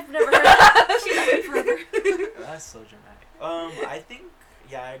come back. I've never heard that. She loves me forever. That's so dramatic. I think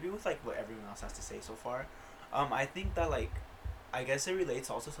I agree with like what everyone else has to say so far. I think that like I guess it relates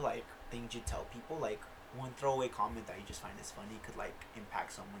also to like things you tell people, like one throwaway comment that you just find is funny could like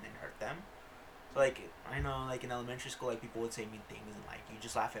impact someone and hurt them. So like I know like in elementary school like people would say mean things and like you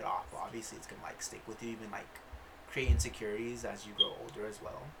just laugh it off, but obviously it's gonna like stick with you, even like create insecurities as you grow older as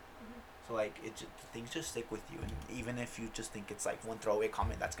well. So like things just stick with you, and even if you just think it's like one throwaway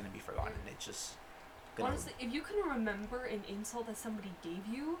comment that's gonna be forgotten, it's just gonna Honestly, if you can remember an insult that somebody gave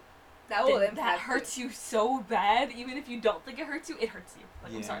you, That will then impact that hurts you so bad. Even if you don't think it hurts you, it hurts you.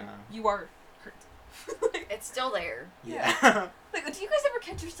 Like, I'm sorry, Yeah. you are hurt. It's still there. yeah. Like, do you guys ever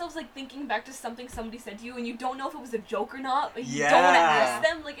catch yourselves like thinking back to something somebody said to you and you don't know if it was a joke or not, but you don't want to Yeah. ask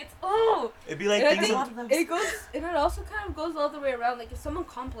them? Like, it's It'd be like And I things think lot of those. it goes, and it also kind of goes all the way around. Like if someone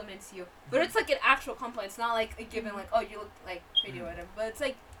compliments you, but it's like an actual compliment. It's not like a given, like oh you look like pretty or whatever. But it's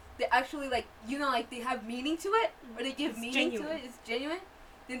like they actually like like they have meaning to it, or they give It's meaning genuine. to it. It's genuine.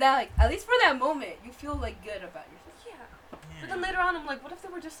 Then that like at least for that moment you feel like good about yourself. Yeah. But then later on, I'm like, what if they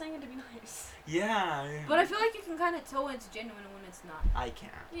were just saying it to be nice? Yeah. But I feel like you can kind of tell when it's genuine and when it's not. I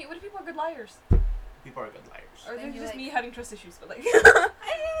can't. Yeah, what if people are good liars? People are good liars. Or Then they're you just like- me having trust issues, but like.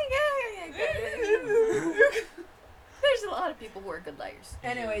 There's a lot of people who are good liars.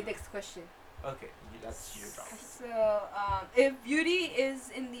 Anyway, next question. Okay, that's your job. So if beauty is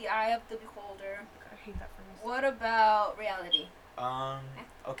in the eye of the beholder, Okay. hate that phrase. What about reality?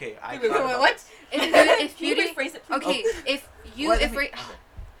 Okay, I Wait, thought about- what? If Can you beauty, rephrase it, please? okay, if you What? if re-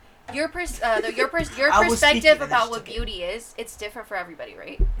 your your I was perspective speaking about and what just took it. beauty is, it's different for everybody,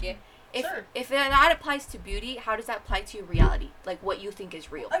 right? Yeah. If that applies to beauty, how does that apply to your reality? Like what you think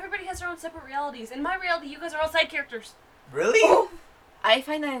is real? Everybody has their own separate realities. In my reality, you guys are all side characters. Really? I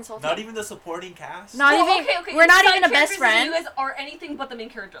find that insulting. Not even the supporting cast. Not even. Okay. We're not side even a best characters friend. You guys are anything but the main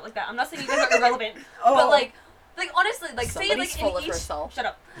character, like that. I'm not saying you guys are irrelevant, but like honestly, like say Somebody's like full in of each. herself. Shut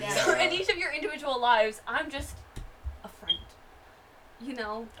up. Yeah. For in each of your individual lives, I'm just a friend. You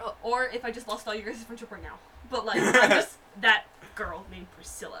know, or if I just lost all your guys' friendship right now, but like I'm just that girl named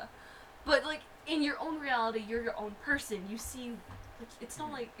Priscilla. But like in your own reality, you're your own person. You see, like it's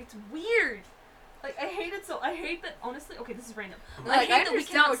not like it's weird. Like I hate it so. I hate that honestly. Okay, this is random. I Like, hate I that we understand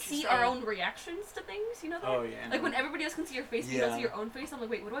cannot what you're see our saying. own reactions to things. You know that? Oh yeah. Like when everybody else can see your face, you Yeah. don't see your own face. I'm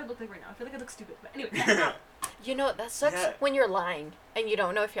like, wait, what do I look like right now? I feel like I look stupid. But anyway, yeah. You know that sucks Yeah. when you're lying and you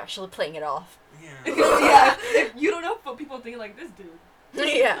don't know if you're actually playing it off. Yeah. yeah. If you don't know what people think like this dude.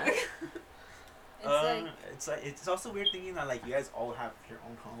 Yeah. It's also weird thinking that like you guys all have your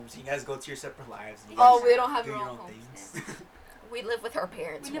own homes. You guys go to your separate lives. And you Oh, guys we don't have do your your own own homes. things. We live with our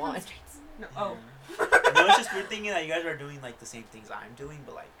parents. We live on One. the streets. No. Oh. No, it's just weird thinking that you guys are doing like the same things I'm doing,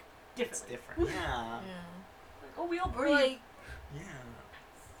 but like it's Differently. different. Yeah. Like, oh, we all Or breathe. like, Yeah.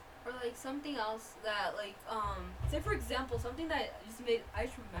 or like something else that like say for example something that I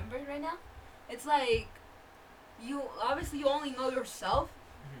just remembered right now. It's like you obviously you only know yourself,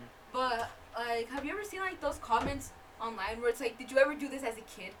 Mhm. but like have you ever seen like those comments online where it's like, did you ever do this as a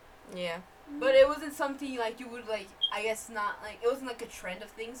kid? Yeah. But it wasn't something like you would like, I guess not like, it wasn't like a trend of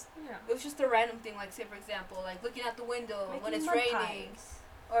things. Yeah. It was just a random thing, like say for example like looking out the window when Making it's mud raining, pies.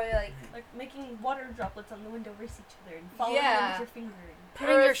 or like Like making water droplets on the window race each other and following them Yeah. with your finger.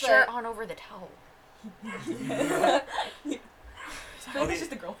 Putting Or your it's shirt like- on over the towel. I feel like it's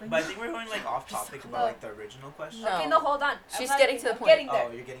just a girl thing. But I think we're going like off topic about like the original question. No. okay, no, hold on. She's I'm getting not- to the I'm point. Getting there.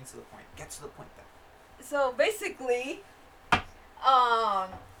 Oh, you're getting to the point. Get to the point then. So basically,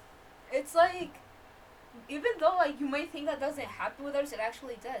 it's like, even though like you might think that doesn't happen with others, it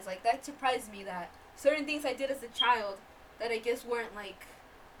actually does. Like that surprised me that certain things I did as a child that I guess weren't like,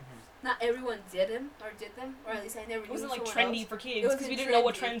 not everyone did them, or at least I never It knew wasn't like someone trendy else. for It kids because wasn't we didn't know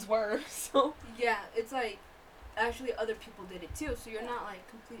what trendy. trends were. So Yeah, it's like actually other people did it too, so you're not like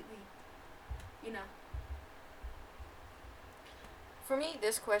completely, you know. For me,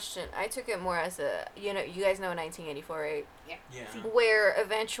 this question, I took it more as a, you guys know 1984, right? Yeah. Where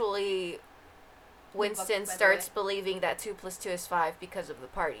eventually Winston by the starts way. believing that 2 + 2 is 5 because of the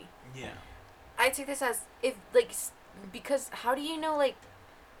party. Yeah. I take this as if like because how do you know like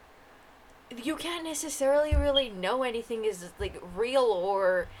you can't necessarily really know anything is like real,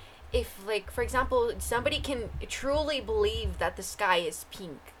 or if like for example somebody can truly believe that the sky is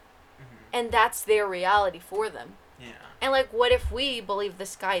pink and that's their reality for them, Yeah. and like what if we believe the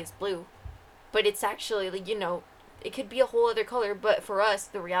sky is blue but it's actually like it could be a whole other color, but for us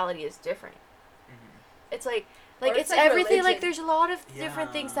the reality is different. It's like Or it's it's like everything like religion. there's a lot of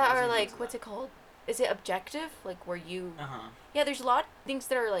different things Yeah, that I was are gonna like get to what's that. it called, is it objective, like where you Uh-huh. yeah there's a lot of things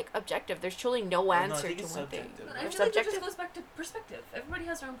that are like objective. There's truly no I answer think to it's one thing. subjective. But I Or feel like it just subjective. goes back to perspective. Everybody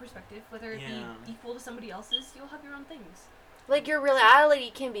has their own perspective. Whether it Yeah. be equal to somebody else's, you'll have your own things. Like your reality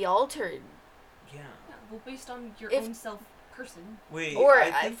can be altered, Yeah. Yeah, well, based on your If- own self person. Wait. or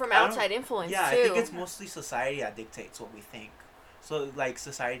I think- from I don't- outside influence Yeah, too. I think it's mostly society that dictates what we think. So like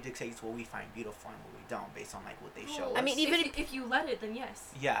society dictates what we find beautiful and what we don't based on like what they show Well, us. I mean, even if you let it, then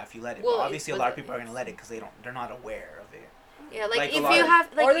yes. Yeah, if you let it. Well, but obviously, a but lot of the- people are gonna let it because they're not aware of it. yeah, like, like a if lot you of-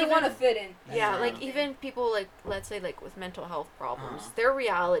 have like or they even, want to fit in. yeah, Yeah. like even people like let's say like with mental health problems, Uh-huh. their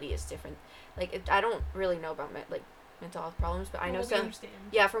reality is different. Like I don't really know about like mental health problems, but I know Well, we some. understand.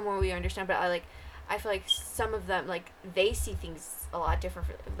 Yeah, from what we understand, but I feel like some of them like they see things a lot different.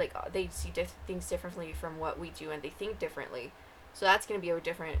 Like they see things differently from what we do, and they think differently. So that's gonna be a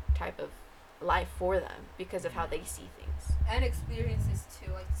different type of life for them because of how they see things. And experiences too.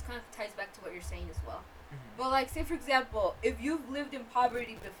 Like this kind of ties back to what you're saying as well. Mhm. But like say for example, if you've lived in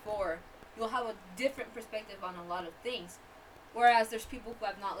poverty before, you'll have a different perspective on a lot of things. Whereas there's people who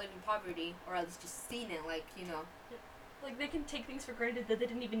have not lived in poverty or at least just seen it, like, you know. Like they can take things for granted that they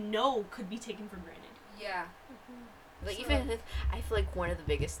didn't even know could be taken for granted. Yeah. Like So- even if, I feel like one of the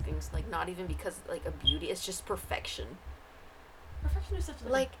biggest things, like not even because like a beauty, it's just perfection. Perfection is such a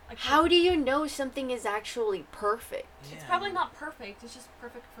Like how do you know something is actually perfect? Yeah. It's probably not perfect. It's just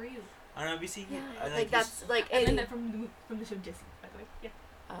perfect for you. I don't know. Have you seen? Yeah, I like that's like And then it, that from the show Jessie, by the way. Yeah.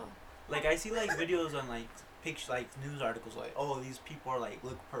 oh. Like I see like videos on like picture like news articles like, oh, these people are like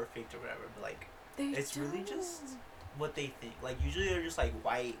look perfect or whatever, but like It's really do. just what they think. Like usually they're just like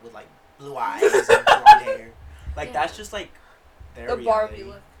white with like blue eyes and blonde hair. Like Yeah. that's just like their The reality. Barbie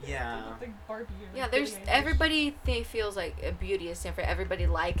look. Yeah. Like Barbie. Or Yeah, like there's Billie Eilish. everybody feels like a beauty is different. Everybody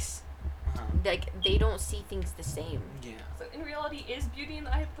likes, Uh-huh. like, they don't see things the same. Yeah. So in reality, is beauty in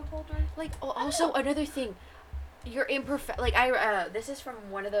the eye of the beholder? Like, also another thing, you're imperfect. Like, this is from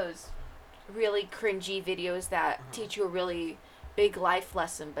one of those really cringy videos that Uh-huh. teach you a really big life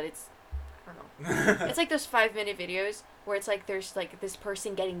lesson, but it's, I don't know. It's like those 5-minute videos where it's like there's like this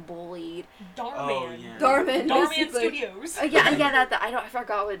person getting bullied. Darman. Oh, yeah. Darman. Darman basically. Studios. Yeah, that I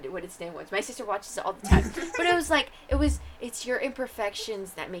forgot what its name was. My sister watches it all the time. But it was like it's your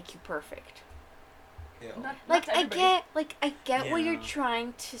imperfections that make you perfect. Ew. Not Like to I everybody. get what you're Yeah.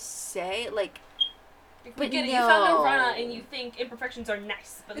 trying to say. Like, If but you get it, you found no. Nirvana and you think imperfections are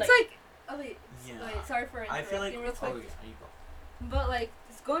nice, but It's like, like, oh wait, Yeah. wait, sorry for I interrupting feel like. real quick. Oh, yeah. There you go. But like,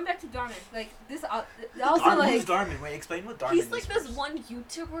 it's going back to Darman. Like this, also Darman, like who's Darman? Wait, explain what Darman he's is like this first. one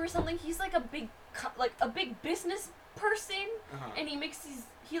YouTuber or something. He's like a big business person, Uh-huh. and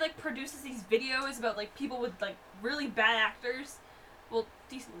he like produces these videos about like people with like really bad actors, well,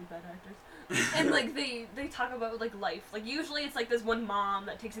 decently bad actors, and like they talk about like life. Like usually it's like this one mom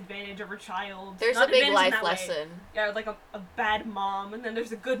that takes advantage of her child. there's Not a big advantage in life that way. lesson. Yeah, like a bad mom, and then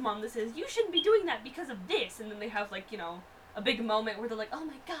there's a good mom that says you shouldn't be doing that because of this, and then they have like a big moment where they're like, oh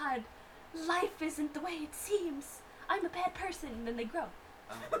my god, life isn't the way it seems. I'm a bad person, and then they grow.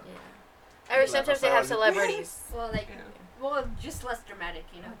 Yeah. Or sometimes they have celebrities. well, like, Yeah. well, just less dramatic,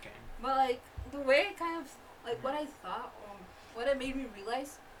 you know. Okay. But like the way it kind of like what I thought, what it made me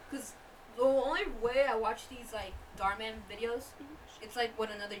realize, because the only way I watch these like Darman videos, it's like when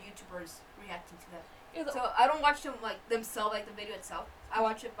another YouTuber is reacting to them. Yeah, the- So I don't watch them like themselves, like the video itself. I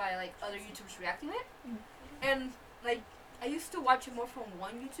watch it by like other YouTubers reacting to it, and like I used to watch it more from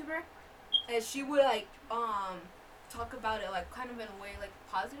one YouTuber, and she would like talk about it like kind of in a way like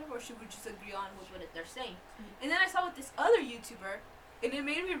positive, or she would just agree on with what they're saying. And then I saw with this other YouTuber, and it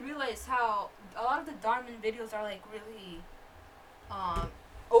made me realize how a lot of the Darman videos are like really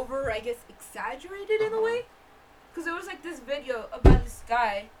over, I guess, exaggerated in a way. Because there was like this video about this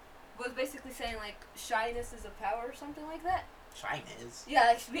guy was basically saying like shyness is a power or something like that. Shyness. Yeah,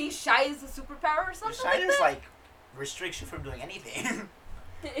 like being shy is a superpower or something like Shyness that. like restricts you from doing anything.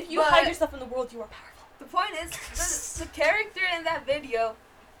 If you But- hide yourself in the world, you are powerful. The point is, the character in that video,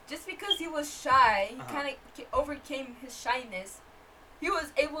 just because he was shy, he Uh-huh. kind of overcame his shyness. He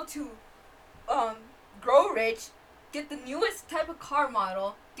was able to grow rich, get the newest type of car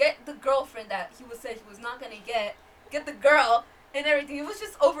model, get the girlfriend that he said he was not gonna get the girl and everything. It was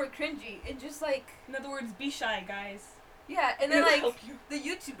just over cringy and just like In other words, be shy, guys. yeah. And then It'll like help you. the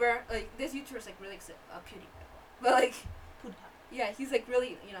YouTuber, like this YouTuber's like really PewDiePie, but like yeah, he's like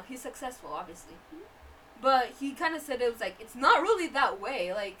really he's successful obviously. But he kind of said it was like, it's not really that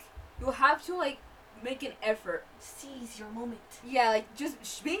way. Like, you'll have to, like, make an effort. Seize your moment. Yeah, like,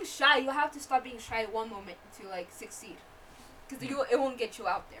 just being shy, you'll have to stop being shy at one moment to, like, succeed. Because it won't get you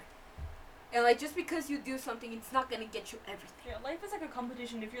out there. And, like, just because you do something, it's not going to get you everything. Yeah, life is like a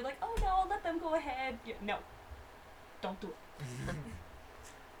competition. If you're like, oh no, let them go ahead. Yeah, no. Don't do it.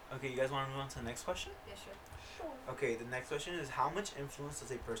 Okay, you guys want to move on to the next question? Yeah, sure. Sure. Okay, the next question is how much influence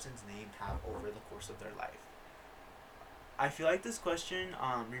does a person's name have over the course of their life? I feel like this question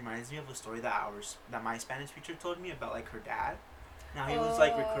reminds me of a story that my Spanish teacher told me about like her dad. Now he was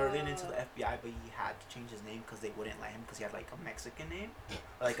like recruited into the FBI, but he had to change his name because they wouldn't let him because he had like a Mexican name,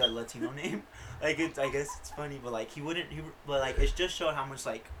 or, like a Latino name. Like I guess it's funny, but like but like it just showed how much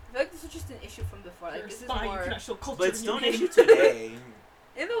like. I feel like this was just an issue from before. Like, You're a this is spy, you more... cannot show culture But it's in still your an name. issue today.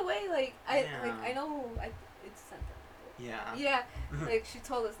 In a way, like, I Yeah. know it's something. Yeah. Yeah, like, she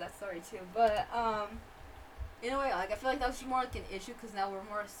told us that story, too. But, in a way, like, I feel like that was more like an issue because now we're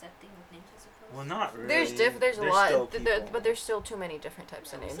more accepting of names, I suppose. Well, not really. There's a still lot, people. but there's still too many different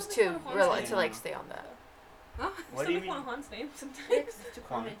types of Yeah, names so to like one of realize Juan's to name. like stay on that. Huh? What Still do you make one of mean? Han's name sometimes. Yeah, 'cause it's too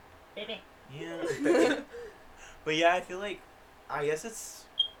common. Baby. Yeah. But yeah, I feel like, I guess it's,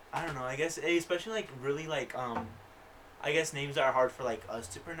 I don't know, I guess, especially like really like, I guess names that are hard for like us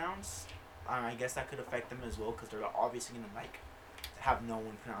to pronounce, I guess that could affect them as well because they're obviously gonna like have no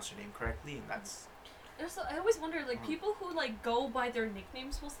one pronounce their name correctly, and that's, Also, I always wonder, like, Uh-huh. people who, like, go by their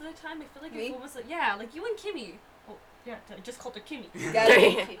nicknames most of the time, I feel like Me? it's almost like, yeah, like you and Kimmy. Oh, yeah, I just called her Kimmy.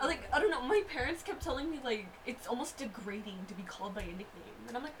 Like, I don't know, my parents kept telling me, like, it's almost degrading to be called by a nickname.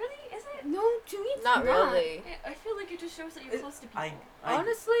 And I'm like, really? Is it? No, to me it's Not really. I feel like it just shows that you're close to people.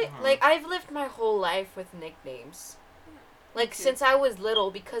 Honestly, Like I've lived my whole life with nicknames. Like too. since I was little,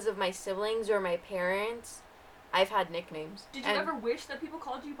 because of my siblings or my parents, I've had nicknames. Did you And ever wish that people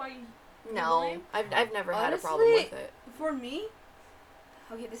called you by No, name? I've never had a problem Honestly, with it. For me,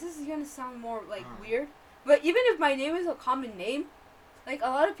 okay, this is gonna sound more like Uh. weird, but even if my name is a common name, like a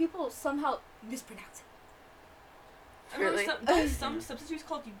lot of people somehow mispronounce it. I remember Really? don't some substitutes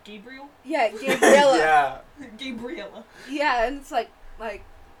called you Gabriel. Yeah, Gabriella. Yeah. Gabriella. Yeah, and it's like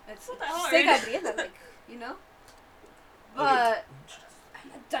it's What the just hell say are you- Gabriela, like you know. But Okay. I'm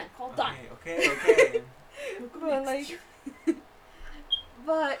not done. Hold on. Okay. But like,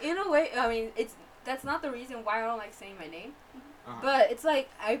 but in a way, I mean, that's not the reason why I don't like saying my name. Uh-huh. But it's like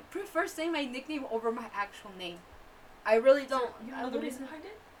I prefer saying my nickname over my actual name. I really don't. You I know the wouldn't- reason behind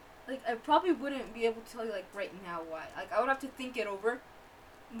it? Like I probably wouldn't be able to tell you like right now why. Like I would have to think it over.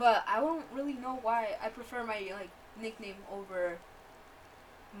 But I don't really know why I prefer my like nickname over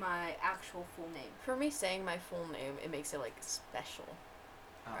my actual full name. For me, saying my full name, it makes it like special.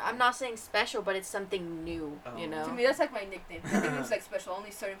 Oh. I'm not saying special, but it's something new, you Oh. know? To me, that's like my nickname. My nickname's like special. Only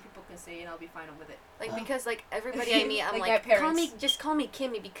certain people can say it, and I'll be fine with it. Like, because, like, everybody I meet, I'm Like my like, parents. call me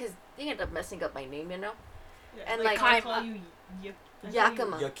Kimmy, because they end up messing up my name, you know? Yeah, And, like, like, I call you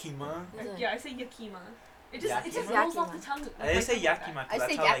Yakima. Yakima. Yeah, I say Yakima. It just Yakima? rolls off the tongue. I just say Yakima I because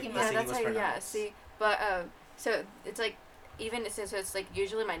say that's how like Yakima. the Yeah, city that's was how, yeah, pronounced. see? But, so, it's like, even, so it's, like,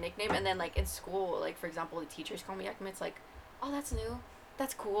 usually my nickname, and then, like, in school, like, for example, the teachers call me Yakima, it's like, oh, that's new.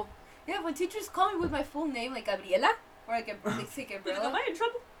 That's cool. Yeah, when teachers call me with my full name, like Gabriela, or like they say Like, am Gabriela, I in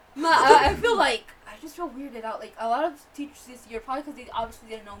trouble? I feel like I just feel weirded out. Like a lot of teachers this year, probably because they obviously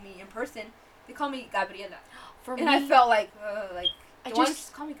didn't know me in person, they call me Gabriela, For and me, I felt like I why don't you just-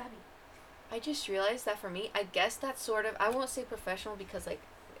 just call me Gabi? I just realized that for me, I guess that's sort of, I won't say professional because, like,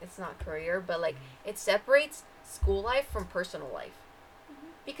 it's not career, but, like, it separates school life from personal life.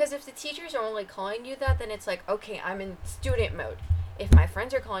 Because if the teachers are only calling you that, then it's like, okay, I'm in student mode. If my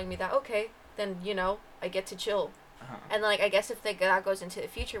friends are calling me that, okay, then, you know, I get to chill. Uh-huh. And, like, I guess if that goes into the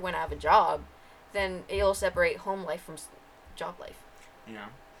future when I have a job, then it'll separate home life from job life. Yeah.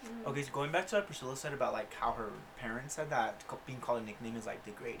 Okay, so going back to what Priscilla said about like how her parents said that being called a nickname is like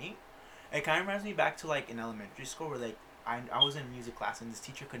degrading, it kind of reminds me back to like in elementary school where like I was in music class and this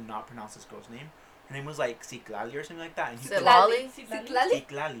teacher could not pronounce this girl's name. Her name was like Citlali or something like that, and he could- Citlali? Citlali?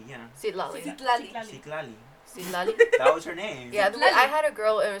 Citlali, yeah. Sitlali. Citlali. Citlali. Sitlali? That was her name. Yeah, Citlali. I had a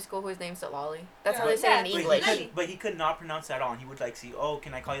girl in school whose name's Sitlali. That's how Yeah. they say it in Yeah, But English. Citlali. but he could not pronounce that at all. And he would like see, oh,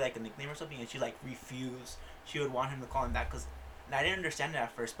 can I call you like a nickname or something? And she like refused. She would want him to call him that because I didn't understand it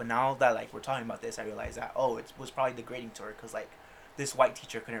at first. But now that like we're talking about this, I realize that it was probably degrading to her because like this white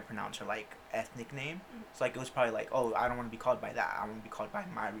teacher couldn't pronounce her like ethnic name. So like it was probably like, oh, I don't want to be called by that. I want to be called by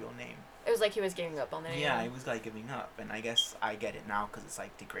my real name. It was like he was giving up on it. Yeah, it was like giving up, and I guess I get it now because it's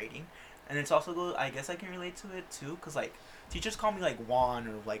like degrading, and it's also I guess I can relate to it too because like teachers call me like Juan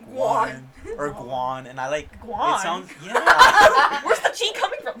or like Juan or Guan, and I like Guan? it sounds yeah. Where's the G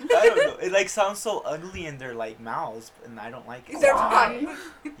coming from? I don't know. It like sounds so ugly in their like mouths, and I don't like it. They're Guan. fine.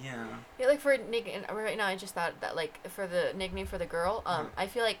 Yeah. Yeah, like for nickname right now, I just thought that like for the nickname for the girl, I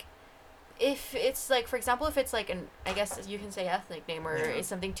feel like if it's like, for example, if it's like an, I guess you can say ethnic name or Yeah. it's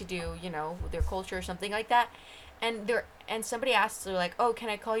something to do, you know, with their culture or something like that, and somebody asks her like, oh, can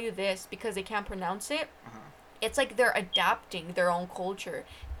I call you this because they can't pronounce it? Uh-huh. It's like they're adapting their own culture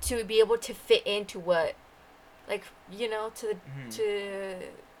to be able to fit into what, like, you know, to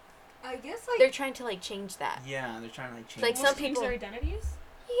I guess like they're trying to like change that. Yeah, they're trying to like change. Like, Almost some change people- their identities.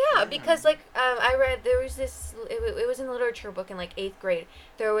 Yeah, Yeah. because like I read there was this it was in a literature book in like 8th grade.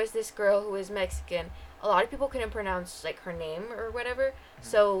 There was this girl who was Mexican. A lot of people couldn't pronounce like her name or whatever.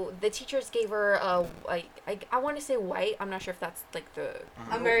 So the teachers gave her I want to say white. I'm not sure if that's like the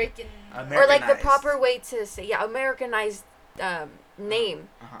Uh-huh. American. or like the Americanized. proper way to say Americanized name.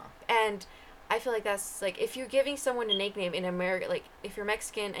 Uh-huh. And I feel like that's like if you're giving someone a nickname in America, like if you're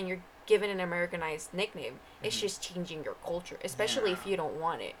Mexican and you're given an Americanized nickname, it's Mhm. just changing your culture, especially if Yeah. you don't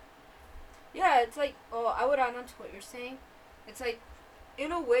want it. Yeah, it's like I would add on to what you're saying. It's like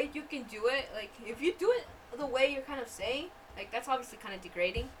in a way you can do it. Like if you do it the way you're kind of saying, like that's obviously kind of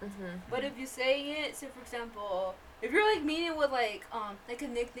degrading. Mm-hmm. But if you say it, say for example, if you're like meaning with like a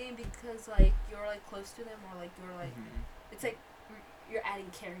nickname because like you're like close to them or like you're like Mhm. it's like you're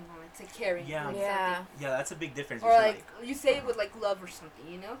adding caring on it. It's like caring. Yeah. on Yeah. something. Yeah, that's a big difference. Or between, like you say it with like love or something,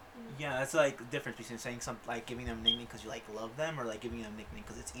 you know? yeah, that's like the difference between saying something like giving them a nickname because you like love them, or like giving them a nickname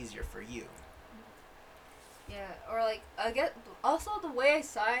because it's easier for you. Yeah, or like I get also the way I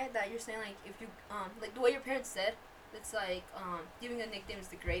saw it that you're saying like if you like the way your parents said it's like giving a nickname is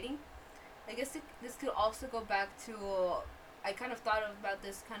degrading. I guess this could also go back to I kind of thought about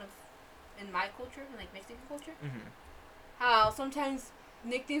this kind of in my culture, in like Mexican culture, Mm-hmm. how sometimes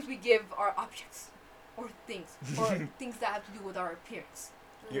nicknames we give are objects or things or things that have to do with our appearance.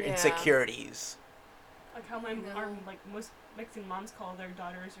 your Yeah. insecurities. Like how like most Mexican moms call their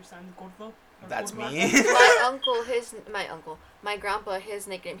daughters or sons gordo. Or That's gorda. me. my grandpa, his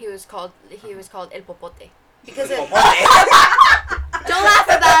nickname, he was called El Popote. Because El it, popote. don't laugh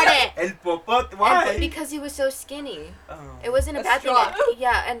about it. El popote. Why? Because he was so skinny. Oh. It wasn't a That's bad thing. strong.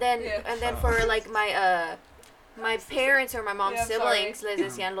 Yeah, and then Oh. for like my parents or my mom's Yeah, I'm sorry. siblings, les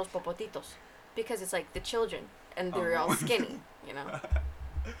decían los popotitos, because it's like the children and they're Oh. all skinny, you know.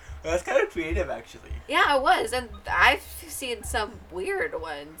 That's kind of creative, actually. Yeah, it was, and I've seen some weird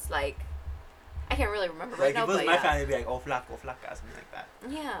ones. Like, I can't really remember right Like now, if it was but my yeah. family, it'd be like, oh flaco, flaca, something like that.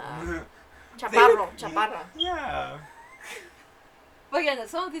 Yeah. They Chaparro, look- chaparra. Yeah. But again,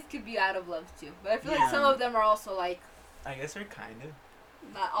 some of these could be out of love too. But I feel Yeah. like some of them are also like I guess they're kind of.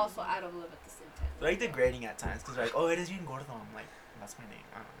 not also out of love at the same time. They're like degrading at times because they're like, oh, it is bien gordo. I'm like, that's my name.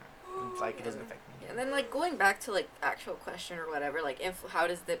 I don't know. It's like, it doesn't affect me. And then like going back to like actual question or whatever, like how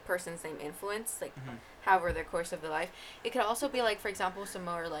does the person's name influence like Mhm. however the course of the life? It could also be like, for example, some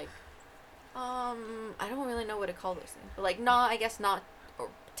more like I don't really know what to call those things, but like I guess not or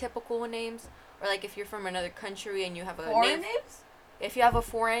typical names, or like if you're from another country and you have a Foreign name. names? If you have a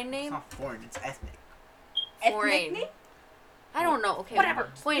foreign It's name, not foreign, it's ethnic. foreign. Ethnic name? I don't know. Okay, Whatever.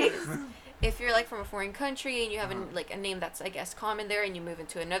 Point is, if you're like from a foreign country and you have Uh-huh. a name that's I guess common there, and you move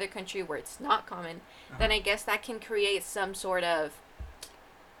into another country where it's not common, then I guess that can create some sort of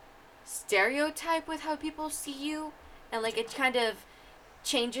stereotype with how people see you, and like it kind of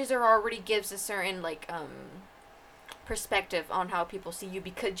changes or already gives a certain like perspective on how people see you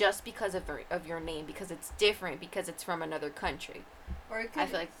because of your name, because it's different, because it's from another country. Or it could I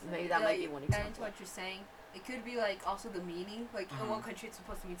feel like maybe that might be one Adding to example. what you're saying, it could be like also the meaning. Like in one country it's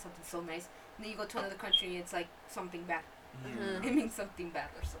supposed to mean something so nice, and then you go to another country and it's like something bad. Mhm. It means something bad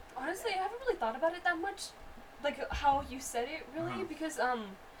or something. Honestly, I haven't really thought about it that much, like how you said it, really, Uh-huh. because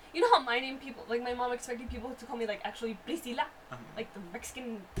you know how my name people like my mom expected people to call me like actually Priscilla, like the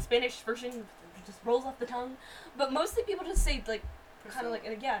Mexican Spanish version, it just rolls off the tongue, but mostly people just say like kind of like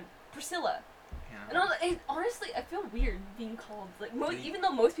again Priscilla. And honestly, I feel weird being called like even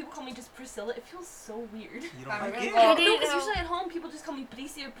though most people call me just Priscilla, it feels so weird. You don't I like really it? don't. No, because usually at home people just call me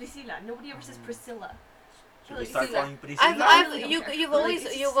Prissy or Priscilla. Nobody ever says Priscilla. Should we Like, start Priscilla. calling you Priscilla? You've Like, always it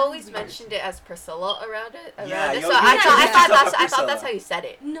just you've sounds always weird. mentioned it as Priscilla around it. Yeah, So you I introduced thought yourself as that's Priscilla. how you said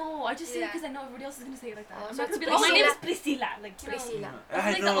it. No, I just say it Yeah. because I know everybody else is gonna say it like that. Oh, I'm so not gonna it's be like, my name is Priscilla. Priscilla. Like, Priscilla. I feel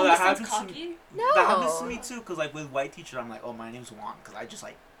like that know, almost that sounds happens to cocky. No. That happens to me too, because like with white teachers, I'm like, oh, my name's Juan, because I just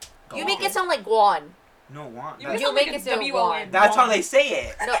like go You make on. it sound like Guan. No, Juan. You That's, You sound make like it a sound W-O-N. Juan. that's how they say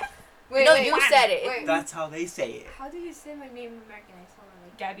it. No, Wait, no, wait, you wait, said it. wait. That's how they say it. How do you say my name in American? I sound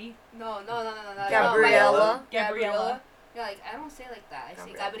like Gabby. no. Gabriella. Gabriella. Yeah, like I don't say like that. I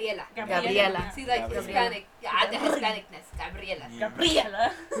say Gabriella. Gabriela. Gabriela. See, like Gabriela. Hispanic. Yeah, the Hispanicness. Gabriela. Yeah.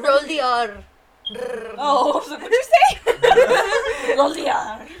 Gabriella. Roll the R. Oh, so what'd you say?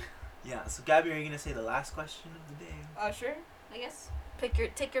 Lolia. Yeah, so Gabby, are you going to say the last question of the day? Sure. I guess. Take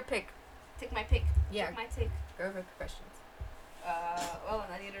your pick. Take my pick. Yeah. Take my take. Go over questions. Well,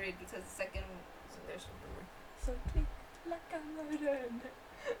 I need to read because the second. So there's something more. So take la cámara.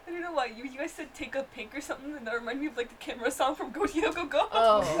 I don't know why you guys said take a pic or something, and that reminded me of like the camera song from Go Go Go Go.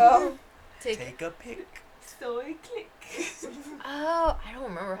 Oh. Take a pic. So I click. Oh, I don't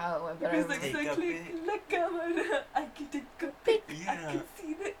remember how it went, but I It was like, remember. Take so a click pic. la cámara. I can take a pic. I Yeah. can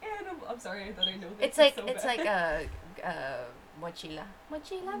see the animal. I'm sorry, I thought I know this. It's like so it's bad. like mochila.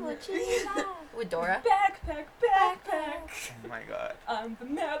 Mochila. With Dora. Backpack. Oh my god. I'm the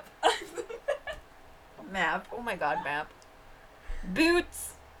map. Map. Oh my god, map.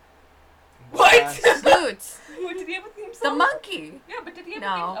 Boots. What? Boots. What did he have a theme The song? monkey. Yeah, but did he have No.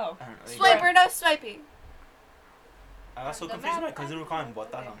 a theme? Oh. I don't know. Swiper, no swipey. I was so The confused map, my cousin would call him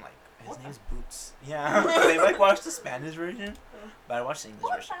Botas. I'm like, his What? name's Boots. Yeah. They like watched the Spanish version, but I watched the English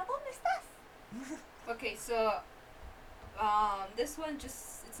version. ¿Dónde estás? Okay, so this one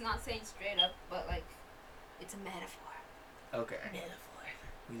just it's not saying straight up, but like it's a metaphor. Okay. Metaphor.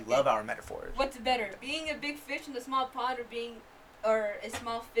 We love our metaphors. What's better, being a big fish in a small pond, or a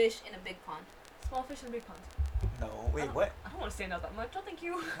small fish in a big pond? Small fish in a big pond. No, wait, what? I don't want to stand out that much. Oh, thank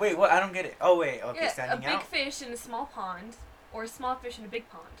you. Wait, what? I don't get it. Oh, wait, okay, Yeah, a standing big out. fish in a small pond, or a small fish in a big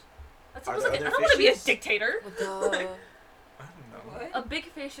pond. That's Are almost there like I other don't want to be a fishes? dictator. Duh. I don't know. What? A big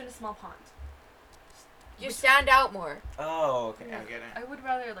fish in a small pond. You stand out more. Oh, okay, I get it. I would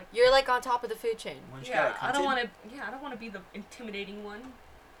rather like. You're like on top of the food chain. Once you Yeah, got it I don't hunted. want to. Yeah, I don't want to be the intimidating one.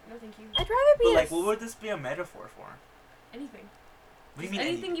 No, thank you. I'd rather be But a like, what would this be a metaphor for? Anything. What do you mean?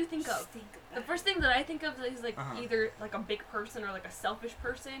 Anything you think of. The first thing that I think of is like Uh-huh. either like a big person or like a selfish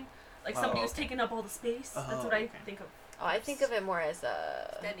person, like somebody Oh, who's okay. taking up all the space. That's Oh, what I okay. think of. Oh, I think of it more as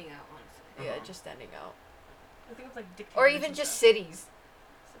Standing out, honestly. yeah, Uh-huh. just standing out. I think of like dictators. Or even and just stuff. cities.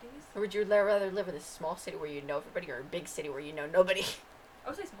 Cities? Or would you rather live in a small city where you know everybody, or a big city where you know nobody? I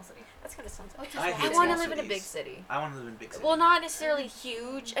would say small city. That's kind of sounds. What's I a hate I small want to small live in a big cities. city. I want to live in big cities. Well, not necessarily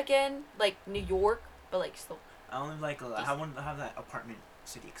huge again, like New York, but like still. I only like. I want to have that apartment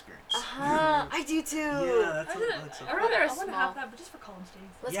city experience. I do too. Yeah, that's what looks so I'd fun. rather a I want to small- have that, but just for college days.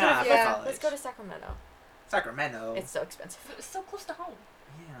 Let's Yeah, go. for Yeah, college. let's go to Sacramento. Sacramento. It's so expensive, It's so close to home.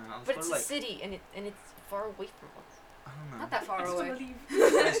 yeah, let's but go it's to, a like, city, and it's far away from us. I don't know. Not that far I just away. want to leave.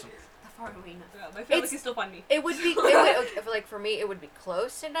 Nice. That far away enough. Yeah, my family It's- can still find me. It would be, okay, like for me, it would be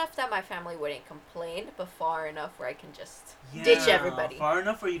close enough that my family wouldn't complain, but far enough where I can just ditch Yeah, everybody. Far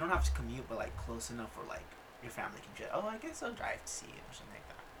enough where you don't have to commute, but like close enough where like your family can just. Oh, I guess I'll drive to see it or something like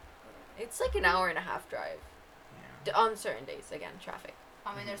that. It's like an hour and a half drive Yeah. on certain days. Again, traffic.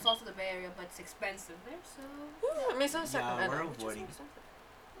 I mean, there's also the Bay Area, but it's expensive there, so... I mean, so is Yeah, Sacramento. we're which is avoiding- expensive.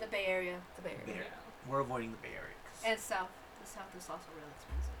 The Bay Area. The Bay Area. Bay Area. Yeah. We're avoiding the Bay Area. 'Cause- And South. The South is also really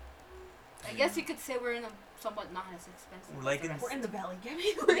expensive. I guess you could say we're in a somewhat not as expensive. We're like as the in- rest We're in of the it. valley, get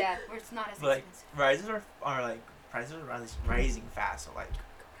me? Yeah, where it's not as But, like, expensive. prices are rising fast. So like.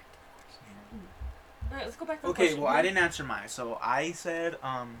 Alright, let's go back to the Okay, question. well I didn't answer mine. So I said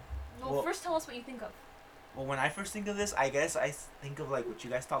Well, well- first tell us what you think of. Well, when I first think of this, I guess I think of like what you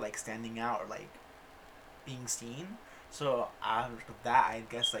guys thought, like standing out or like being seen. So out of that, I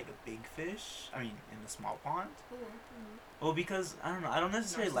guess like a big fish. I mean, in a small pond. Well, because I don't know, I don't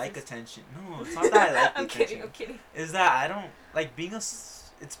necessarily like Narcissist. attention. No, it's not that I like the I'm kidding, attention. I'm kidding. Is that I don't like being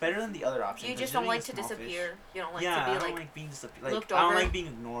it's better than the other option. You 'cause just being don't like a to small fish- disappear. You don't like yeah, to I be don't like. like being disappeared. Like looked I don't over. like being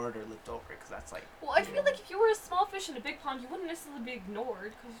ignored or looked over because that's like. Well, I feel like if you were a small fish in a big pond, you wouldn't necessarily be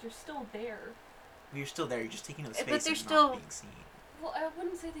ignored because you're still there. You're still there. You're just taking up But space they're and still- not being seen. Well, I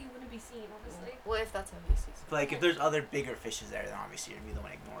wouldn't say that you wouldn't be seen, honestly. Well, if that's how you see it. But like if there's other bigger fishes there, then obviously you're gonna be the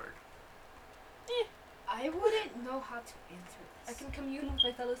one ignored. I wouldn't know how to answer I this. can commune with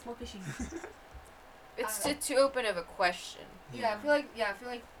my fellow small fishies. It's I too open of a question. I feel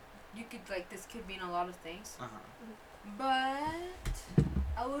like you could like this could mean a lot of things, Uh huh. but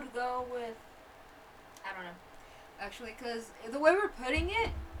I would go with I don't know, actually, because the way we're putting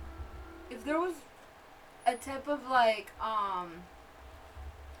it, if there was a type of like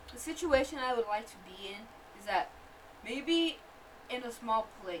the situation I would like to be in is that maybe in a small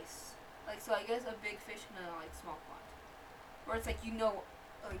place, like so I guess a big fish in a like small pond, where it's like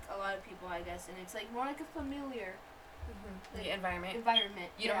like a lot of people I guess, and it's like more like a familiar like, The environment. environment.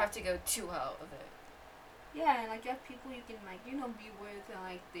 You don't have to go too out of it. Yeah, and like you have people you can like be with, and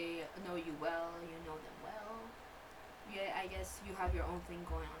like they know you well, you know them well. Yeah, I guess you have your own thing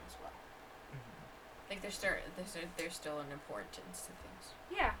going on as well. Like there's still an importance to things.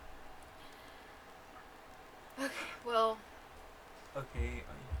 Yeah. Okay. Well, Okay.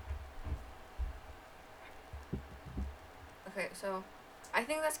 okay. So, I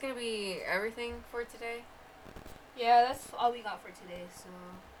think that's gonna be everything for today. Yeah, that's all we got for today. So.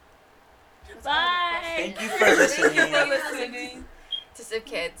 that's all the Bye. questions. Thank you for listening. Thank you for listening. To SIB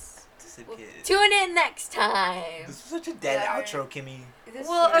Kids. SIB Well, Kids. tune in next time. This is such a dead Yeah. outro, Kimmy. Is this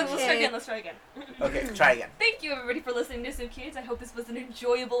Well, your- okay. Let's try again. Okay, try again. Thank you, everybody, for listening to SIB Kids. I hope this was an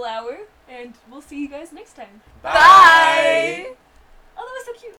enjoyable hour, and we'll see you guys next time. Bye.